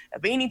record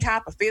of any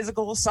type of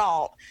physical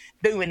assault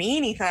doing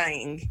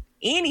anything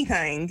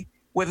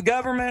with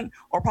government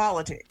or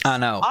politics. I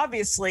know.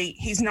 Obviously,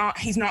 he's not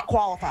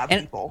qualified,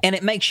 people. And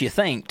it makes you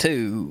think,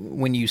 too,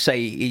 when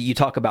you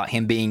talk about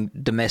him being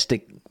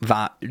domestically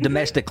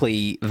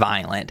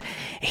violent.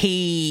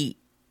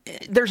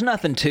 There's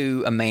nothing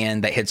to a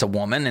man that hits a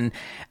woman, and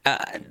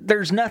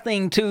there's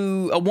nothing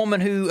to a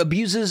woman who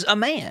abuses a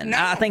man. No,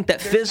 I think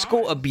that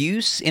physical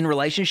abuse in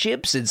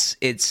relationships,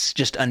 it's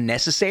just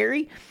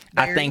unnecessary.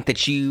 I think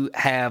that you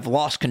have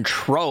lost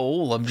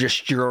control of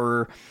just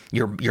your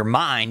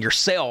mind,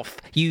 yourself.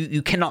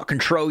 You cannot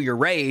control your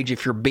rage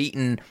if you're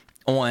beating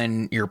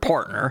on your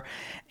partner,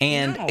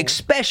 and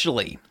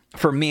especially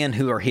for men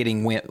who are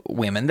hitting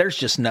women. There's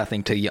just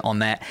nothing to you on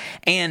that.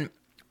 And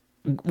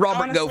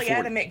Robert Honestly, Goforth.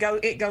 Adam,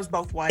 it goes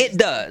both ways. It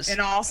does. In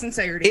all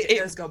sincerity, it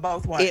does go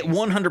both ways. It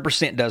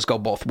 100% does go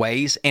both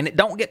ways, and it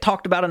don't get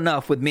talked about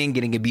enough with men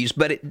getting abused,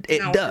 but it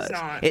does. It's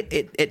not.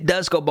 It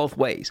does go both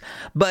ways.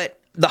 But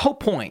the whole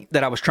point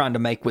that I was trying to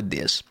make with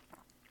this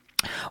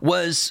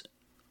was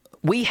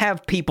we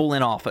have people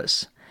in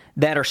office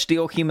that are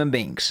still human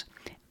beings,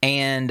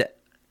 and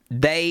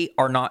they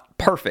are not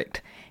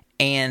perfect.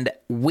 And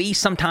we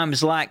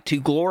sometimes like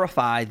to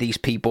glorify these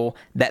people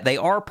that they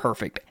are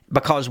perfect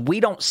because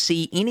we don't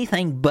see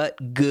anything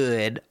but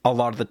good a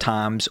lot of the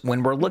times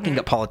when we're looking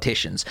at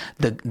politicians.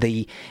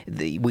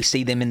 We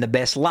see them in the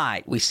best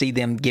light. We see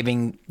them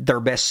giving their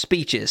best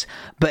speeches.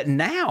 But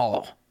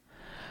now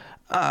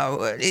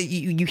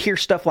you hear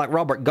stuff like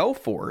Robert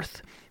Goforth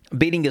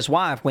beating his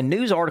wife. When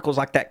news articles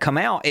like that come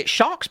out, it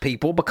shocks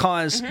people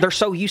because they're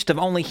so used to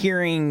only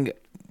hearing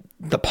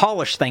the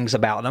polished things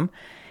about them.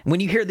 When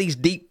you hear these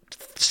deep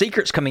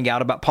secrets coming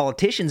out about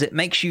politicians, it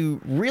makes you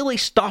really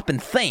stop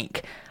and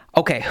think,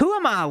 okay, who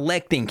am I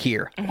electing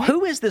here?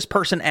 Who is this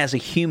person as a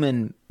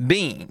human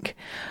being?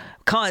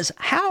 Because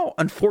how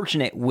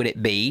unfortunate would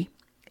it be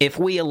if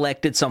we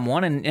elected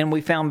someone and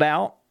we found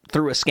out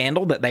through a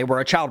scandal that they were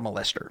a child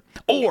molester,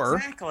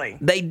 or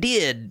they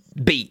did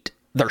beat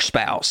their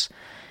spouse?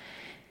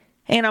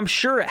 And I'm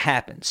sure it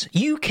happens.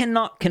 You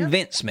cannot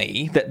convince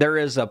me that there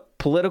is a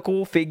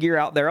political figure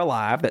out there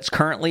alive that's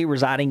currently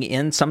residing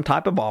in some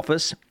type of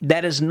office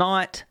that is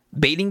not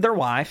beating their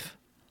wife,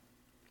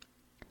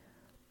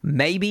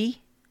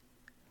 maybe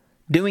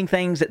doing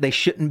things that they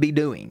shouldn't be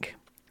doing.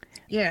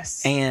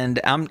 Yes. And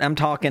I'm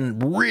talking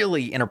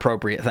really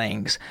inappropriate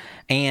things.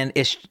 And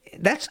you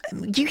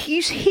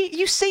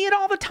see it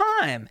all the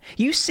time.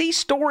 You see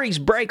stories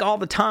break all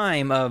the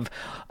time of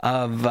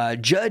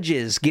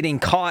judges getting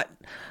caught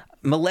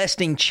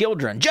molesting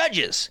children,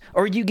 judges,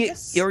 or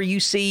you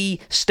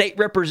see state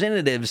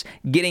representatives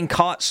getting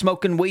caught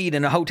smoking weed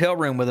in a hotel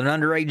room with an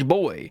underage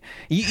boy.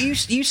 You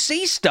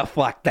see stuff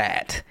like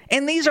that,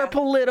 and these are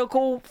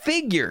political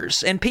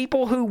figures and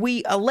people who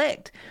we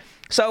elect.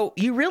 So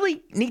you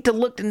really need to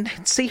look and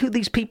see who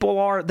these people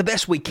are the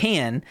best we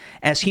can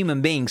as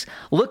human beings.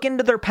 Look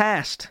into their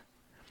past.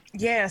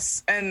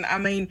 Yes, and I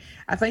mean,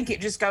 I think it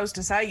just goes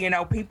to say,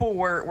 people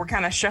were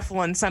kind of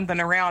shuffling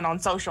something around on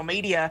social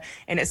media,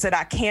 and it said,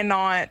 I can't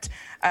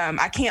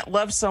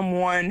love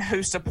someone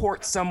who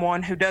supports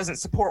someone who doesn't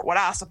support what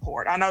I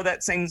support. I know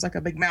that seems like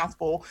a big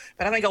mouthful,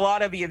 but I think a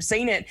lot of you have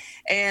seen it,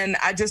 and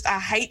I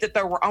hate that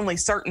there were only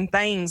certain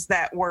things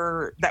that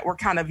were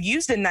kind of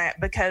used in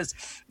that, because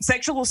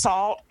sexual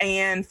assault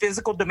and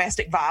physical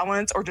domestic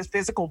violence, or just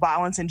physical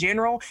violence in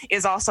general,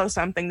 is also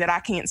something that I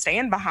can't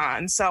stand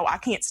behind. So I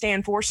can't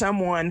stand for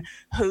someone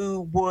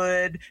who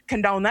would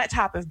condone that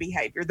type of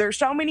behavior. There's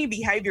so many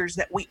behaviors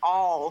that we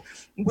all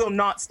will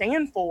not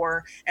stand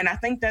for, and I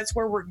think that's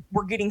where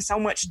we're getting so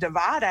much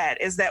divide at,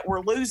 is that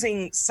we're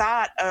losing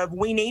sight of,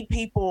 we need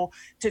people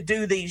to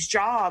do these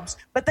jobs,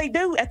 but they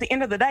do, at the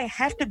end of the day,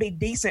 have to be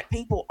decent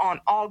people on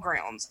all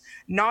grounds,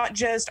 not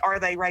just, are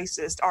they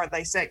racist, are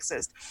they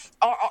sexist,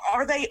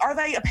 are they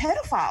a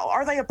pedophile,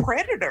 are they a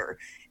predator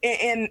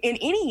in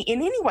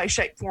any way,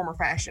 shape, form, or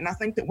fashion. I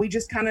think that we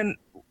just kind of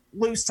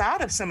lose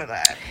sight of some of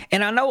that.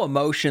 And I know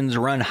emotions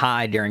run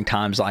high during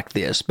times like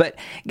this, but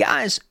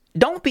guys,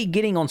 don't be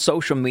getting on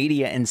social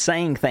media and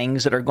saying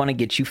things that are going to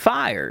get you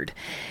fired.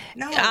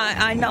 No.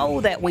 I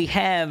know that we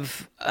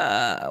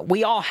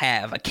all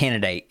have a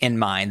candidate in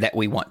mind that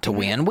we want to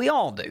win. We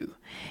all do.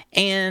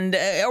 And,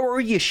 or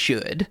you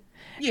should.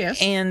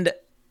 Yes.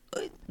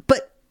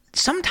 But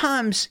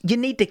sometimes you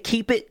need to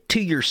keep it to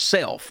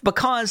yourself,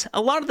 because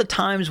a lot of the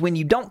times when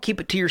you don't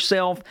keep it to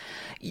yourself,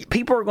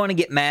 people are going to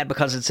get mad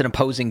because it's an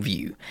opposing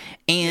view,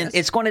 and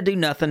it's going to do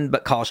nothing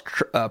but cause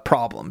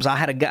problems.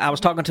 I was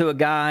talking to a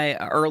guy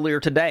earlier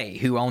today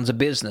who owns a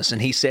business,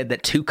 and he said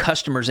that 2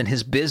 customers in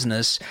his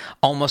business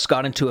almost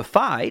got into a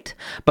fight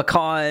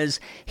because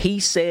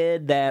he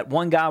said that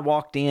one guy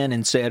walked in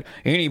and said,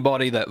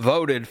 anybody that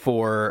voted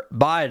for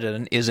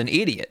Biden is an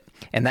idiot.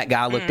 And that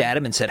guy looked at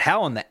him and said,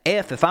 how in the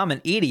F if I'm an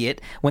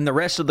idiot when the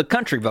rest of the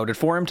country voted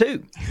for him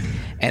too?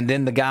 And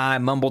then the guy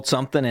mumbled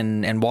something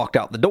and walked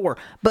out the door.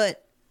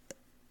 But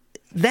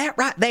that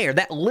right there,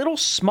 that little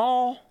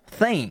small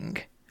thing,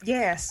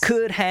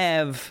 could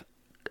have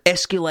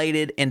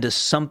escalated into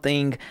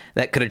something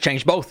that could have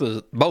changed both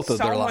of their lives.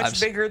 So much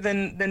bigger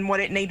than what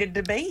it needed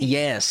to be.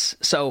 Yes.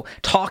 So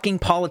talking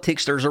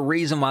politics, there's a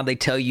reason why they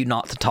tell you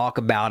not to talk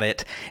about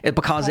it.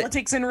 Because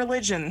politics and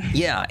religion.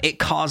 Yeah, it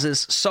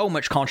causes so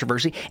much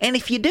controversy. And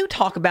if you do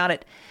talk about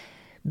it,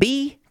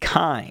 be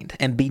kind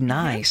and be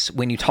nice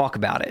when you talk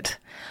about it.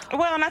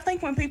 Well, and I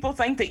think when people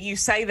think that you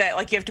say that,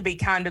 like, you have to be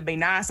kind to be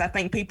nice, I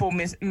think people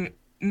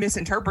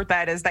misinterpret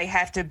that as they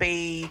have to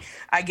be,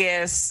 I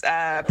guess,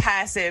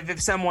 passive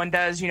if someone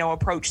does,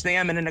 approach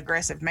them in an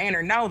aggressive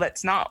manner. No,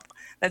 that's not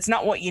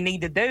what you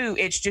need to do.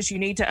 It's just, you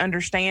need to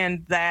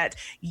understand that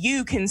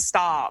you can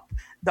stop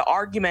the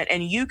argument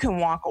and you can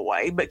walk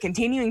away, but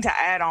continuing to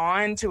add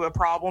on to a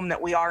problem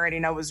that we already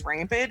know is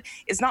rampant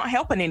is not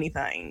helping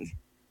anything.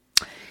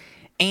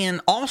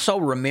 And also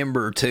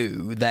remember,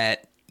 too,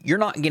 that you're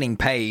not getting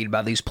paid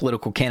by these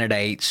political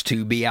candidates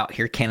to be out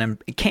here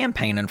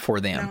campaigning for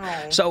them.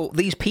 No. So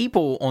these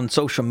people on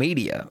social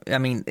media, I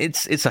mean,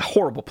 it's a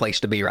horrible place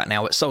to be right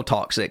now. It's so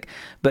toxic.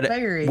 But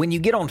when you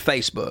get on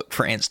Facebook,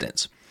 for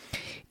instance,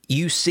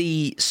 you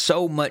see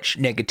so much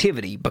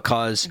negativity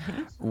because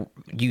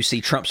you see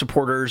Trump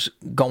supporters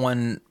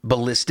going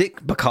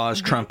ballistic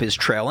because Trump is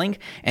trailing,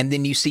 and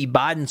then you see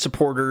Biden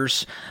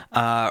supporters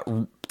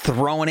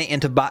throwing it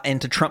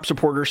into Trump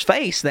supporters'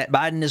 face that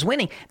Biden is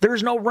winning.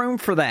 There's no room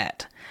for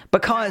that,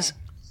 because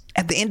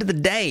at the end of the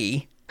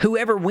day,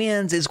 whoever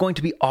wins is going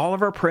to be all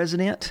of our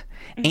president,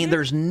 and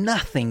there's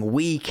nothing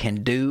we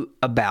can do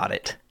about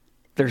it.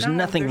 There's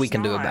nothing we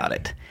can do about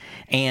it.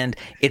 And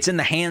it's in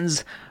the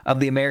hands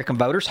of the American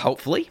voters,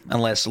 hopefully,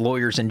 unless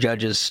lawyers and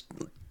judges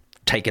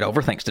take it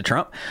over, thanks to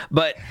Trump.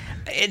 But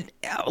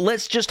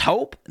let's just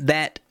hope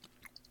that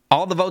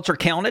all the votes are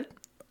counted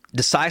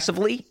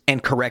decisively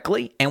and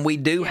correctly, and we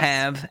do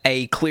have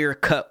a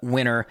clear-cut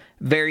winner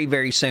very,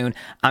 very soon.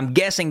 I'm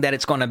guessing that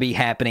it's going to be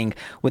happening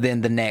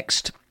within the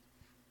next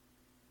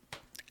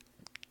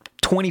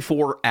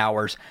 24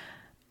 hours,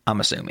 I'm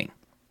assuming.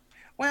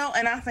 Well,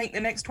 and I think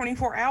the next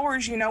 24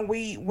 hours,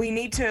 we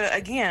need to,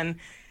 again,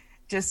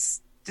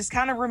 just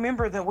kind of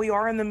remember that we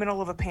are in the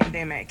middle of a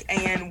pandemic,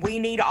 and we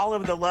need all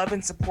of the love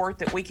and support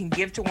that we can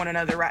give to one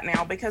another right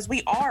now, because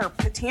we are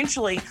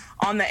potentially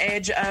on the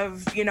edge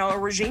of, a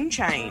regime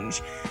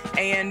change.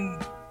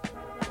 And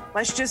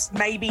let's just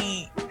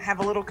maybe have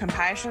a little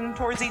compassion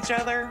towards each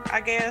other,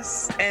 I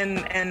guess. And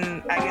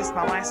I guess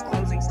my last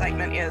closing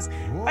statement is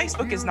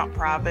Facebook is not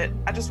private.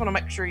 I just want to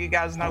make sure you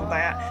guys know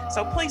that.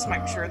 So please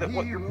make sure that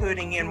what you're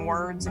putting in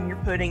words and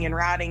you're putting in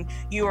writing,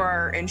 you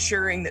are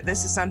ensuring that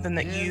this is something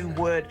that you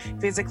would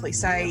physically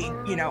say,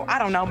 I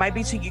don't know,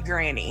 maybe to your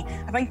granny.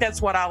 I think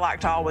that's what I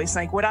like to always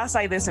think. Would I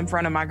say this in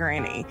front of my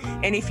granny?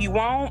 And if you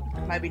won't,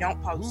 maybe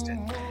don't post it.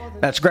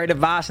 That's great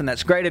advice, and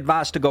that's great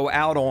advice to go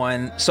out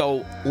on.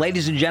 So,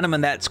 ladies and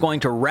gentlemen, that's going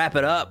to wrap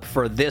it up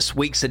for this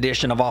week's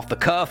edition of Off the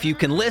Cuff. You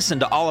can listen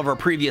to all of our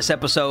previous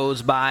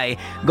episodes by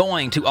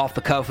going to Off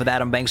the Cuff with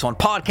Adam Banks on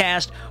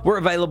podcast. We're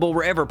available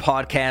wherever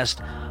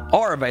podcasts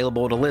are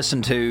available to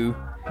listen to.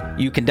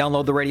 You can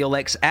download the Radio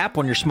Lex app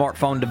on your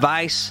smartphone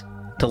device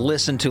to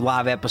listen to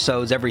live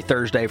episodes every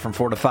Thursday from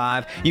 4 to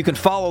 5. You can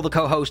follow the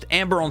co-host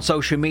Amber on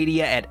social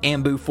media at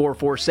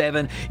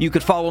Ambu447. You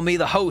could follow me,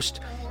 the host,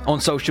 on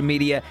social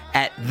media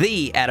at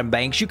The Adam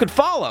Banks. You could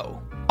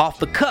follow Off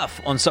the Cuff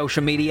on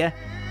social media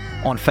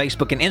on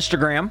Facebook and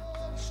Instagram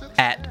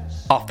at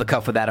Off the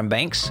Cuff with Adam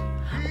Banks.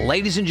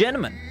 Ladies and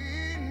gentlemen,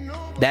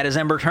 that is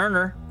Amber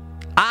Turner.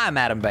 I'm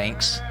Adam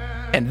Banks,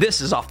 and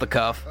this is Off the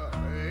Cuff.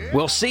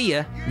 We'll see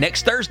you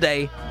next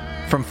Thursday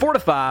from 4 to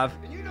 5.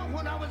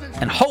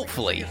 And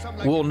hopefully,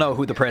 we'll know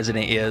who the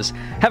president is.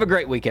 Have a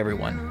great week,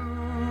 everyone.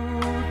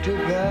 To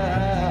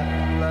the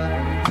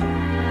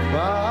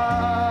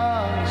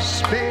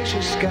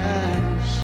spacious sky.